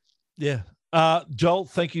do. Yeah. Joel,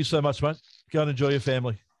 thank you so much, mate. Go and enjoy your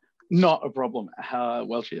family. Not a problem.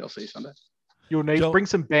 Welshie, I'll see you Sunday. You'll need bring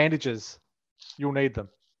some bandages. You'll need them.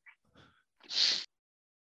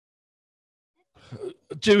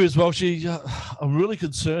 Gee, as Welshie, I'm really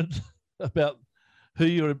concerned about who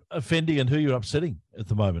you're offending and who you're upsetting at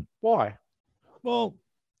the moment. Why? Well,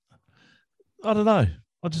 I don't know.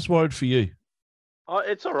 I'm just worried for you. Oh,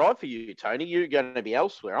 it's all right for you, Tony. You're going to be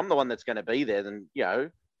elsewhere. I'm the one that's going to be there. Then,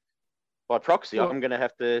 by proxy, I'm going to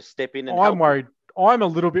have to step in and I'm worried. I'm a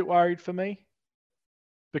little bit worried for me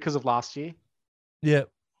because of last year. Yeah.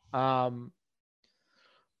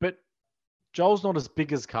 But Joel's not as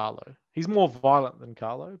big as Carlo. He's more violent than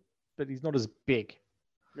Carlo, but he's not as big.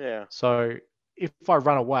 Yeah. So if I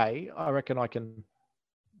run away, I reckon I can.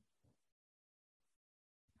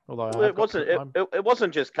 Although Well, it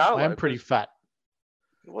wasn't just Carlo. I am pretty 'cause fat.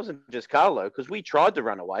 It wasn't just Carlo because we tried to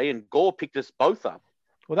run away and Gore picked us both up.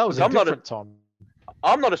 Well, that was a I'm not a- different time.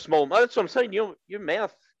 I'm not a small. That's what I'm saying. Your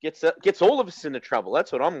mouth gets all of us into trouble.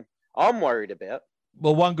 That's what I'm worried about.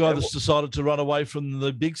 Well, one guy Yeah, that's decided to run away from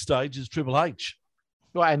the big stage is Triple H.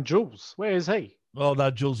 Well, and Jules, where is he? Oh, no,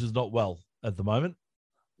 Jules is not well at the moment.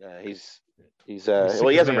 He's He's well, sick he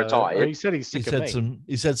of hasn't me, retired. He said he's sick of me.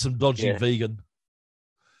 He's had some dodgy Yeah. vegan.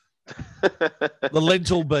 The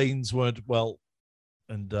lentil beans weren't well,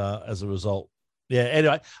 and as a result, yeah.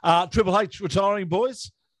 Anyway, Triple H retiring,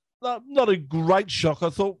 boys. Not a great shock.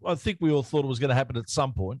 I think we all thought it was going to happen at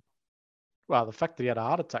some point. Well, the fact that he had a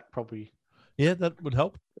heart attack probably. Yeah, that would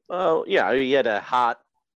help. Well, yeah, he had a heart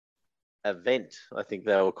event. I think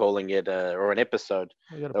they were calling it, or an episode.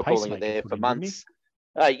 He had They a were calling it pacemaker there put for in, didn't he?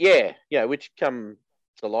 months. Yeah, which come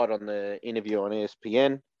to light on the interview on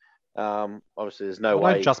ESPN. Obviously, there's no Well,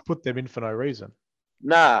 way. don't just put them in for no reason.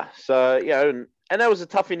 Nah, so and that was a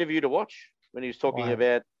tough interview to watch when he was talking Wow.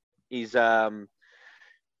 about he's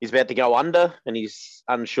about to go under and he's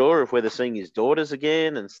unsure of whether seeing his daughters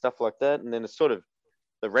again and stuff like that. And then it's sort of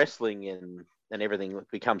the wrestling and everything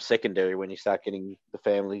becomes secondary when you start getting the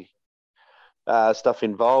family stuff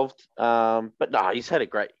involved. But no, he had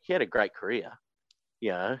a great career,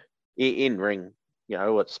 in ring,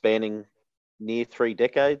 spanning near 3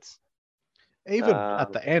 decades. Even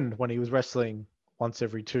at the end, when he was wrestling once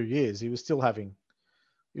every 2 years, he was still having.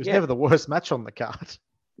 He was Yeah. never the worst match on the card.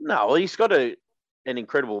 No, well, he's got an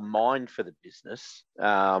incredible mind for the business.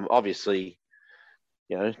 Obviously,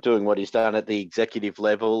 doing what he's done at the executive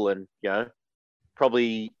level, and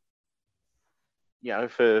probably,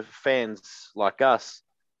 for fans like us,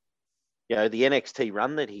 the NXT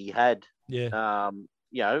run that he had, Yeah.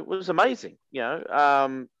 was amazing.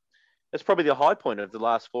 It's probably the high point of the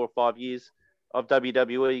last 4 or 5 years of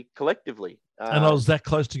WWE collectively. And I was that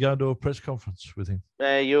close to going to a press conference with him.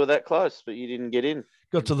 You were that close, but you didn't get in.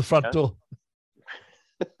 Got to the front door.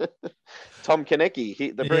 Tom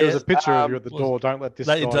Kaneki. There was a picture of you at the door. Don't let this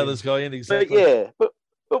Let you guy tell in. this guy in But exactly.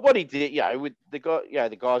 but what he did, with the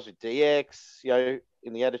guys with DX,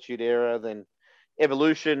 in the Attitude Era, then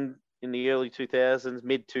Evolution in the early 2000s,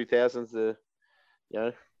 mid 2000s,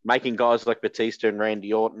 making guys like Batista and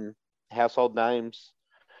Randy Orton household names.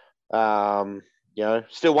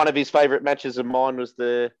 Still one of his favorite matches of mine was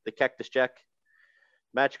the Cactus Jack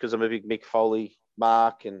match because I'm a big Mick Foley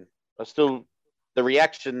mark, and the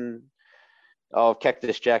reaction of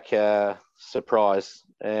Cactus Jack surprise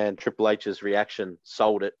and Triple H's reaction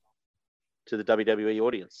sold it to the WWE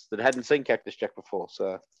audience that hadn't seen Cactus Jack before.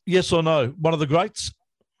 So Yes or no? One of the greats?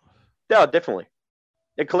 yeah, definitely.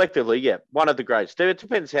 And collectively, yeah, one of the greats. It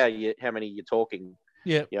depends how many you're talking.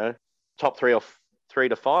 Yeah. Top 3 or 3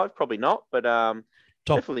 to 5, probably not, but Top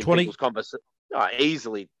definitely 20? people's conversation.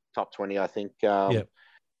 Easily top 20, I think. Yeah.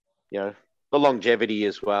 The longevity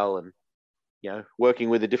as well, and working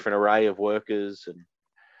with a different array of workers and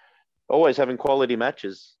always having quality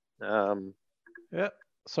matches. Yeah.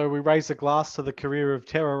 So we raise a glass to the career of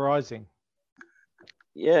terrorizing.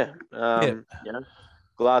 Yeah.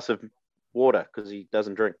 Glass of water because he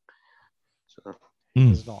doesn't drink. So.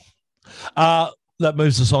 Does not. That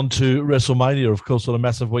moves us on to WrestleMania, of course, what a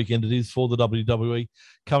massive weekend it is for the WWE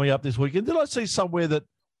coming up this weekend. Did I see somewhere that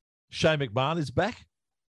Shane McMahon is back?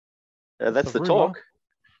 That's the the rumor. talk.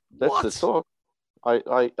 That's the talk.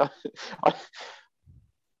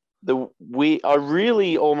 I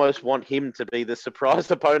really almost want him to be the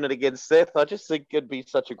surprise opponent against Seth. I just think it'd be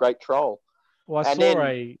such a great troll. Well, I And saw then-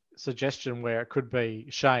 a suggestion where it could be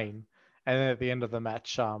Shane, and then at the end of the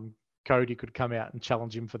match, Cody could come out and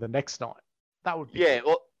challenge him for the next night. That would be Yeah,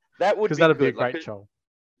 well, that would because be that'd be a good. Like, great troll.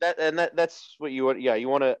 That's what you want. Yeah, you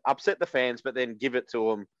want to upset the fans, but then give it to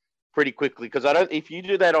them pretty quickly. Because if you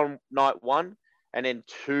do that on night 1 and then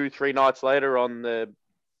 2-3 nights later on the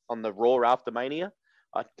Raw after Mania,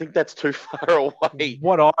 I think that's too far away.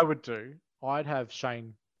 What I would do, I'd have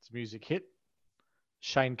Shane's music hit.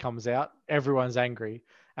 Shane comes out, everyone's angry,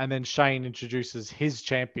 and then Shane introduces his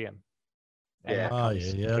champion. And Yeah. that Oh,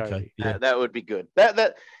 comes yeah, Cody. okay. Yeah. That would be good.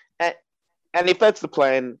 And if that's the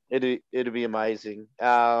plan, it'd be amazing.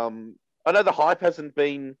 I know the hype hasn't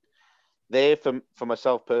been there for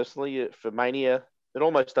myself personally for Mania. It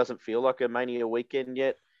almost doesn't feel like a Mania weekend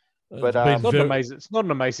yet. But It's been It's not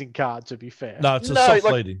an amazing card, to be fair. No, it's a No, soft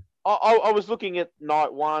like- leading. I was looking at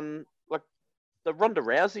night 1, like the Ronda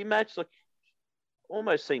Rousey match. Like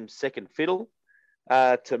almost seems second fiddle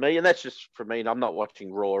to me, and that's just for me. And I'm not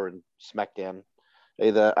watching Raw and SmackDown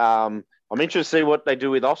either. I'm interested to see what they do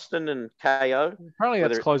with Austin and KO. Apparently,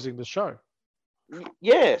 that's Whether- closing the show.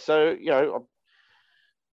 Yeah, so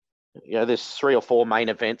there's 3 or 4 main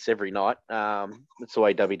events every night. That's the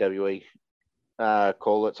way WWE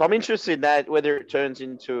call it. So I'm interested in that, whether it turns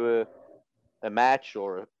into a match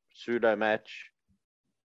or a pseudo match,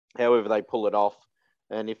 however they pull it off.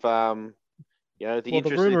 And if the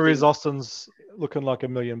The rumor is Austin's looking like $1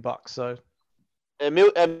 million. So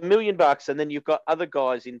 $1 million, and then you've got other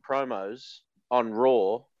guys in promos on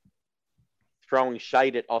Raw throwing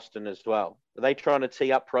shade at Austin as well. Are they trying to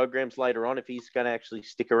tee up programs later on if he's going to actually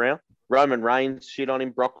stick around? Roman Reigns shit on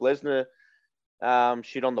him. Brock Lesnar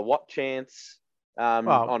shit on the What Chance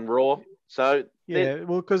on Raw. So yeah,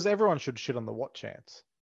 well, because everyone should shit on the What Chance.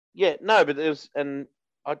 yeah, no, but there's and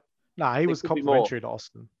He was could be more. complimentary to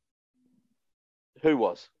Austin. Who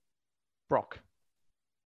was Brock.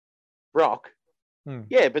 Hmm.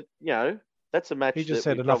 Yeah, but that's a match. He just that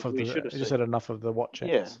said we enough of probably the. should have He just seen. said enough of the What Yeah,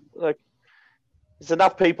 Chance. like there's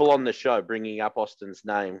enough people on the show bringing up Austin's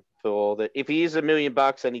name for that. If he is $1 million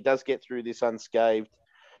and he does get through this unscathed,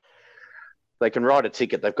 they can write a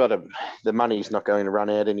ticket. They've got the money's not going to run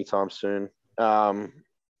out anytime soon. Night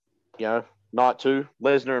 2,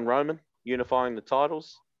 Lesnar and Roman unifying the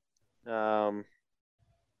titles.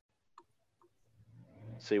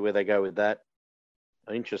 See where they go with that.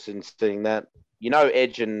 I'm interested in seeing that.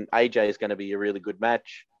 Edge and AJ is going to be a really good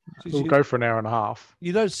match. We'll go for an hour and a half.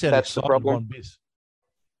 You don't sound That's the excited problem. one bit.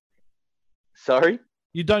 Sorry?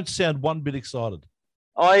 You don't sound one bit excited.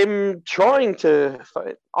 I'm trying to.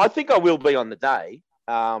 I think I will be on the day.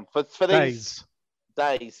 For these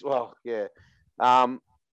days. Well, yeah.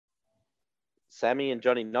 Sammy and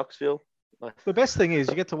Johnny Knoxville. The best thing is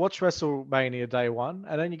you get to watch WrestleMania day 1,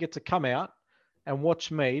 and then you get to come out and watch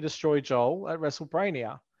me destroy Joel at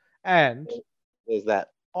WrestleMania. And There's that.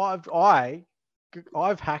 I've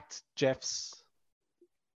hacked Jeff's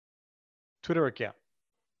Twitter account.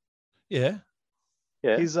 Yeah.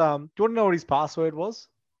 Yeah. His do you want to know what his password was?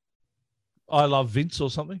 I love Vince or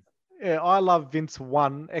something. Yeah, I love Vince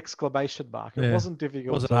 1 exclamation mark. It Yeah. wasn't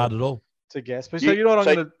difficult. Wasn't hard at all. to guess. But You- so you know what I'm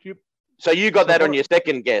so- going to. So you got So that on what- your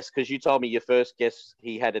second guess because you told me your first guess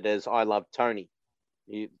he had it as I love Tony.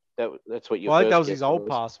 That's what your Well, I first think that was guess his old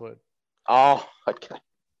password. Oh, okay.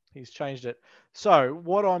 He's changed it. So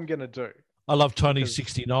what I'm going to do, I love Tony Because-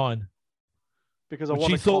 69, because I which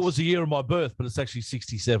want he to thought was the year of my birth, but it's actually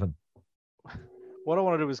 67. what I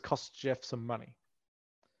want to do is cost Jeff some money.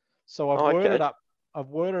 So I've Oh, okay. worded up. I've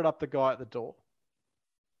worded up the guy at the door.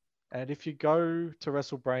 And if you go to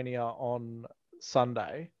WrestleMania on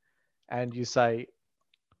Sunday, and you say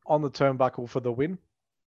on the turnbuckle for the win,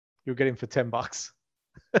 you'll get him for $10.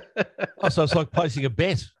 Oh, so it's like placing a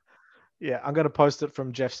bet. Yeah, I'm going to post it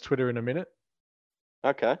from Jeff's Twitter in a minute.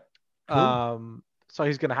 Okay. Cool. So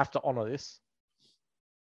he's going to have to honor this.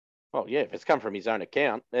 Well, yeah, if it's come from his own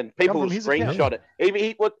account, and people from will his screenshot account.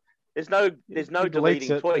 it. There's no He deletes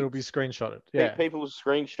deleting it, tweets. it'll be screenshotted. Yeah. People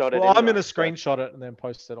screenshot it. Well, I'm anyway, going to so- screenshot it and then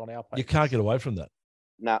post it on our page. You can't get away from that.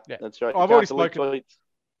 No, Yeah. that's right. I've You already can't delete spoken- tweets.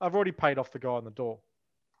 I've already paid off the guy on the door.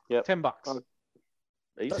 Yep. $10. Oh,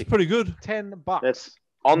 That's Easy. pretty good. $10 That's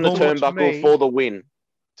on the Watch turnbuckle me. for the win.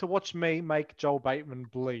 to watch me make Joel Bateman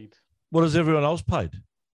bleed. What has everyone else paid?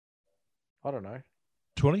 I don't know,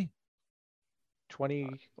 20? 20,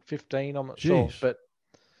 15, I'm not sure. Jeez. But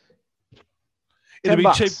It'd be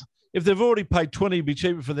 $10. cheap. If they've already paid 20, it'd be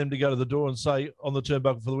cheaper for them to go to the door and say on the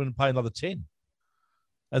turnbuckle for the win and pay another 10.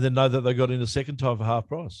 And then know that they got in a second time for half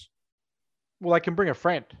price. Well, they can bring a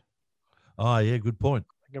friend. Oh, yeah, good point.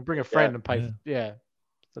 They can bring a friend and pay. yeah. Yeah.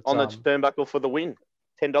 That's, On the turnbuckle for the win.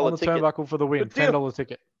 $10 on the ticket. turnbuckle for the win. Good deal. $10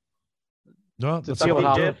 ticket. No, It's a that's deal at good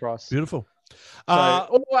half deal. the price. beautiful.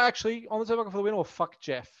 So, or actually, on the turnbuckle for the win, or fuck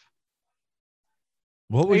Jeff.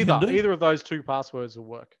 What were you going to do? Either of those two passwords will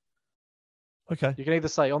work. Okay. You can either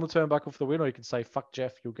say on the turnbuckle for the win, or you can say fuck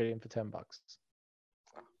Jeff. You'll get him for $10.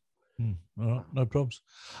 All right, no problems.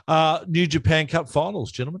 New Japan Cup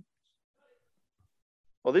finals, gentlemen.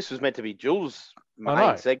 Well, this was meant to be Jules' I know.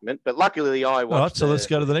 main segment, but luckily I watched. All right, so let's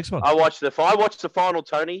go to the next one. I watched the final,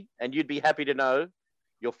 Tony, and you'd be happy to know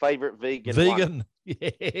your favourite vegan. Won. Vegan.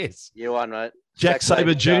 Yes. You won, mate. Jack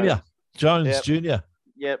Sabre Jr. Jones Yep. Jr.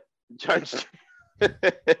 Yep, Jones.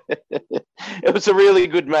 It was a really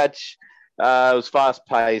good match. It was fast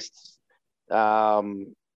paced.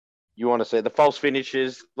 You want to say the false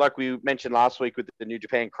finishes, like we mentioned last week with the New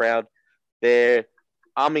Japan crowd, they're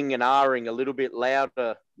umming and ahhing a little bit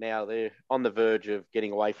louder now. They're on the verge of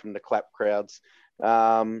getting away from the clap crowds.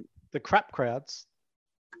 The crap crowds.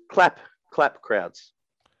 Clap Clap crowds.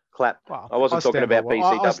 Clap. Wow. I wasn't talking about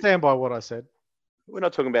BCW. I stand by what I said. We're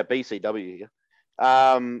not talking about BCW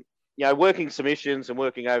here. Working submissions and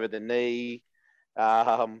working over the knee.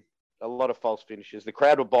 A lot of false finishes. The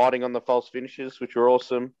crowd were biting on the false finishes, which were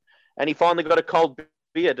awesome. And he finally got a cold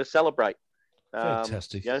beer to celebrate.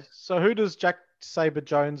 Fantastic. So who does Jack Sabre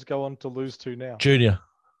Jones go on to lose to now? Junior.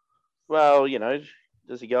 Well,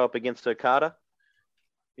 does he go up against Okada?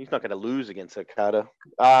 He's not going to lose against Okada.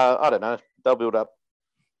 I don't know. They'll build up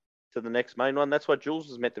to the next main one. That's what Jules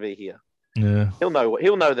is meant to be here. Yeah. He'll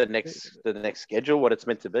know the next schedule, what it's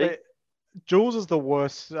meant to be. Jules is the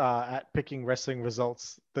worst at picking wrestling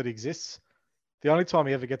results that exists. The only time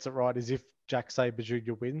he ever gets it right is if Jack Sabre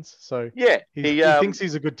Jr. wins. So Yeah, he thinks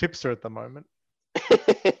he's a good tipster at the moment.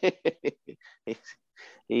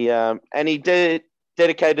 he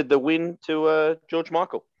dedicated the win to George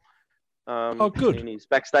Michael. Good. In his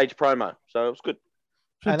backstage promo, so it was good.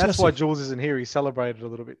 And that's why Jules isn't here. He celebrated a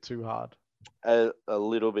little bit too hard. A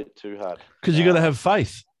little bit too hard. Because you got to have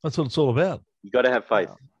faith. That's what it's all about. You got to have faith,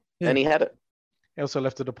 Yeah. and he had it. He also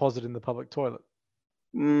left a deposit in the public toilet.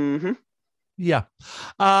 Mm-hmm. Yeah.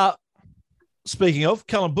 Speaking of,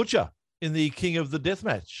 Callum Butcher in the King of the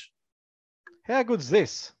Deathmatch. How good's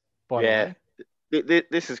this? By the way,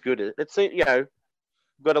 This is good. It's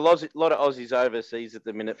got a lot of Aussies overseas at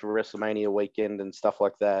the minute for WrestleMania weekend and stuff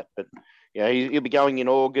like that. But he'll be going in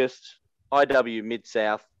August. IW Mid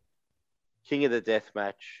South, King of the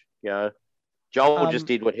Deathmatch. Joel just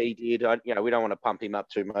did what he did. We don't want to pump him up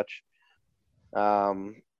too much.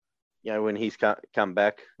 When he's come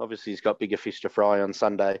back, obviously he's got bigger fish to fry on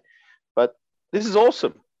Sunday. But this is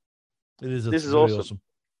awesome. It is. This is really awesome.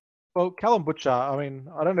 well, Callum Butcher, I mean,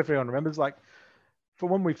 I don't know if anyone remembers, from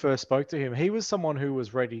when we first spoke to him, he was someone who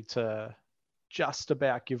was ready to just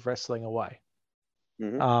about give wrestling away.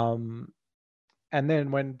 Mm-hmm. And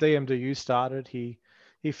then when DMDU started, he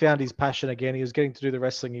found his passion again. He was getting to do the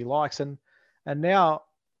wrestling he likes. And now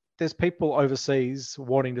there's people overseas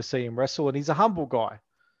wanting to see him wrestle. And he's a humble guy,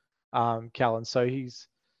 Callan. So he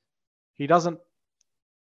doesn't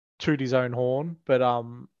toot his own horn, but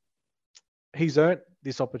he's earned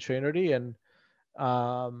this opportunity. And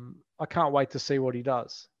I can't wait to see what he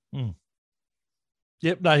does.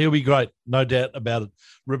 Yep, no, he'll be great. No doubt about it.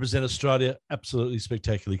 Represent Australia absolutely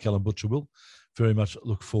spectacularly, Callum Butcher will. Very much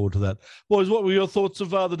look forward to that. Boys, what were your thoughts of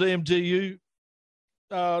the DMDU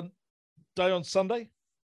day on Sunday?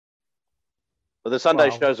 Well, the Sunday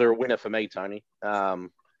shows are a winner for me, Tony.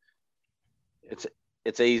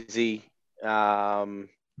 It's easy.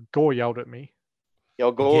 Gore yelled at me.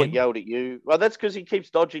 Gore yelled at you. Well, that's because he keeps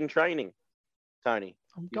dodging training, Tony.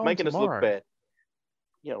 He's making us look bad.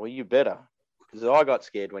 Well, you better. Because I got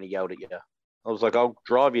scared when he yelled at you. I was like, I'll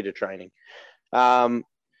drive you to training.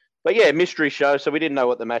 But yeah, mystery show. So we didn't know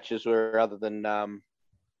what the matches were other than,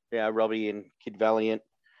 Robbie and Kid Valiant.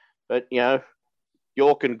 But,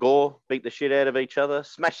 York and Gore beat the shit out of each other,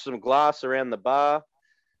 smashed some glass around the bar.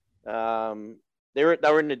 They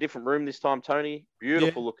were in a different room this time, Tony.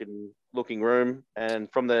 Beautiful looking room. And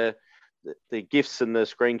from the gifs and the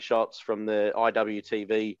screenshots from the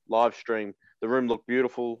IWTV live stream, the room looked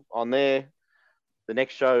beautiful on there. The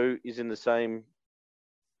next show is in the same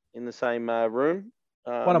room.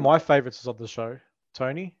 One of my favorites is on the show,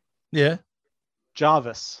 Tony. Yeah.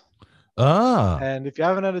 Jarvis. And if you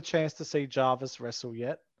haven't had a chance to see Jarvis wrestle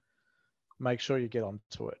yet, make sure you get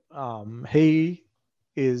onto it.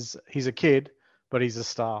 He's a kid, but he's a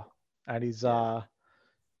star. And I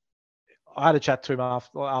had a chat to him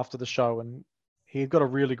after the show, and he got a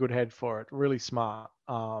really good head for it. Really smart.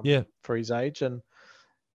 For his age, and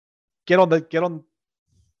get on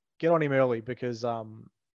him early because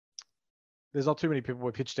there's not too many people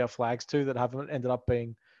we've hitched our flags to that haven't ended up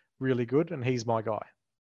being really good, and he's my guy.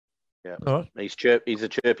 Yeah, all right. He's a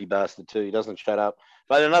chirpy bastard too. He doesn't shut up.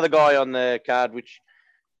 But another guy on the card, which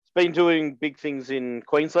has been doing big things in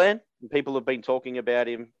Queensland, and people have been talking about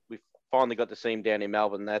him. We've finally got to see him down in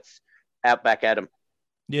Melbourne. That's Outback Adam.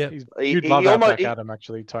 Yeah, you'd love Outback Adam,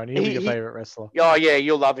 actually, Tony. He'll be your favorite wrestler. Oh yeah,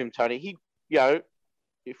 you'll love him, Tony.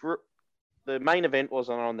 If the main event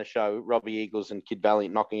wasn't on the show, Robbie Eagles and Kid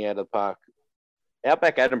Valiant knocking out of the park,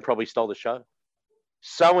 Outback Adam probably stole the show.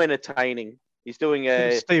 So entertaining. He's doing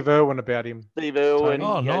Steve Irwin about him. Steve Irwin.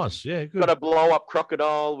 Oh, nice. Yeah, good. Got a blow up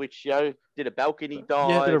crocodile, which did a balcony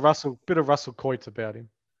dive. Yeah, bit of Russell Coit about him.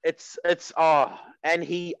 And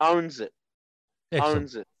he owns it. Excellent.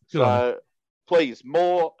 Owns it. Good So please,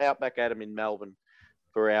 more Outback Adam in Melbourne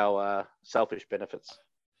for our selfish benefits.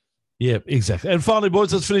 Yeah, exactly. And finally,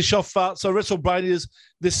 boys, let's finish off. So WrestleMania's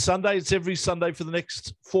this Sunday. It's every Sunday for the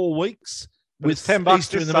next 4 weeks. With $10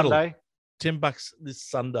 Easter this in the middle. Sunday. $10 this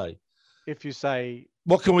Sunday. if you say,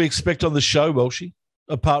 What can we expect on the show, Welshie,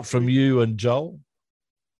 apart from you and Joel?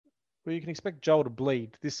 well, you can expect Joel to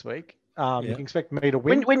bleed this week. You Yeah. can expect me to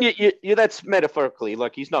win. When you that's metaphorically,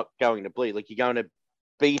 like he's not going to bleed. Like you're going to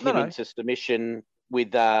beat him No. into submission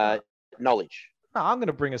with knowledge. No, I'm going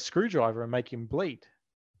to bring a screwdriver and make him bleed.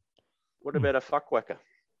 What about a fuckwhacker?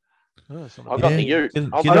 Oh, that's not I've a got bad the idea. you. Get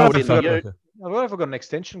I'll on go with with the the fuck you. worker. I wonder if I've got an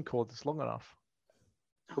extension cord that's long enough.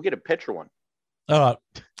 We'll get a Petra one. All right.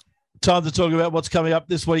 Time to talk about what's coming up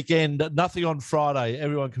this weekend. Nothing on Friday.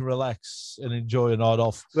 Everyone can relax and enjoy a night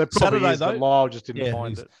off. There probably Saturday, is, but though. Lyle just didn't Yeah,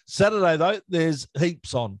 find he's- it. Saturday, though, there's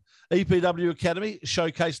heaps on. EPW Academy,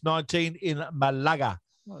 Showcase 19 in Malaga.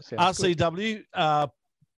 Oh, that sounds good. RCW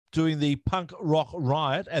doing the Punk Rock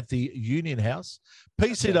Riot at the Union House.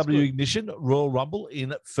 PCW good. Ignition, Royal Rumble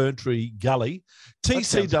in Ferntree Gully. That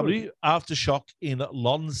sounds TCW Aftershock in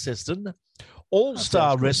Launceston. All-Star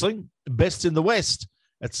sounds good. Wrestling, Best in the West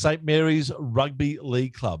at St. Mary's Rugby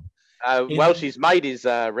League Club. Welshie's mate is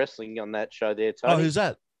wrestling on that show there, Tony. Oh, who's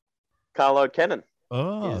that? Carlo Cannon.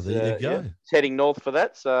 Oh, is, there you go. yeah, he's heading north for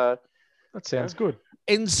that. So That sounds good.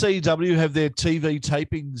 NCW have their TV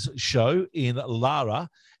tapings show in Lara,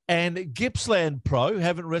 and Gippsland Pro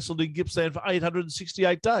haven't wrestled in Gippsland for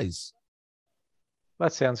 868 days.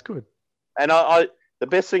 That sounds good. And I the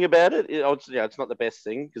best thing about it, it's not the best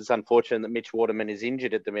thing because it's unfortunate that Mitch Waterman is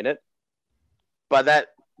injured at the minute. But that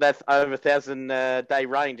over 1,000 day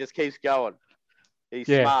reign just keeps going. He's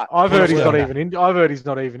smart. I've heard he's Well, not even injured. He's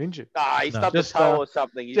No. stubbed a Just, toe or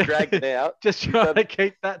something. He's dragged it out. Just trying to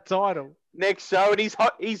keep that title. Next show, and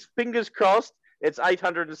he's fingers crossed. It's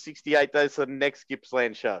 868 days for the next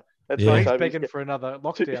Gippsland show. That's Yeah. what He's he's begging for another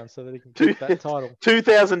lockdown so that he can keep that title.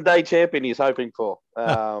 2,000 day champion he's hoping for.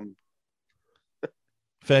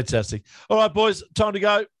 Fantastic. All right, boys, time to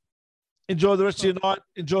go. Enjoy the rest of your night.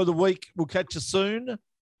 Enjoy the week. We'll catch you soon.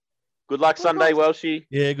 Good luck Sunday, Welshie.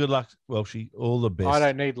 Yeah, good luck, Welshie. All the best. I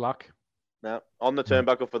don't need luck. No, on the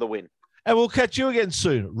turnbuckle for the win. And we'll catch you again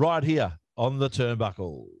soon, right here on the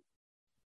Turnbuckle.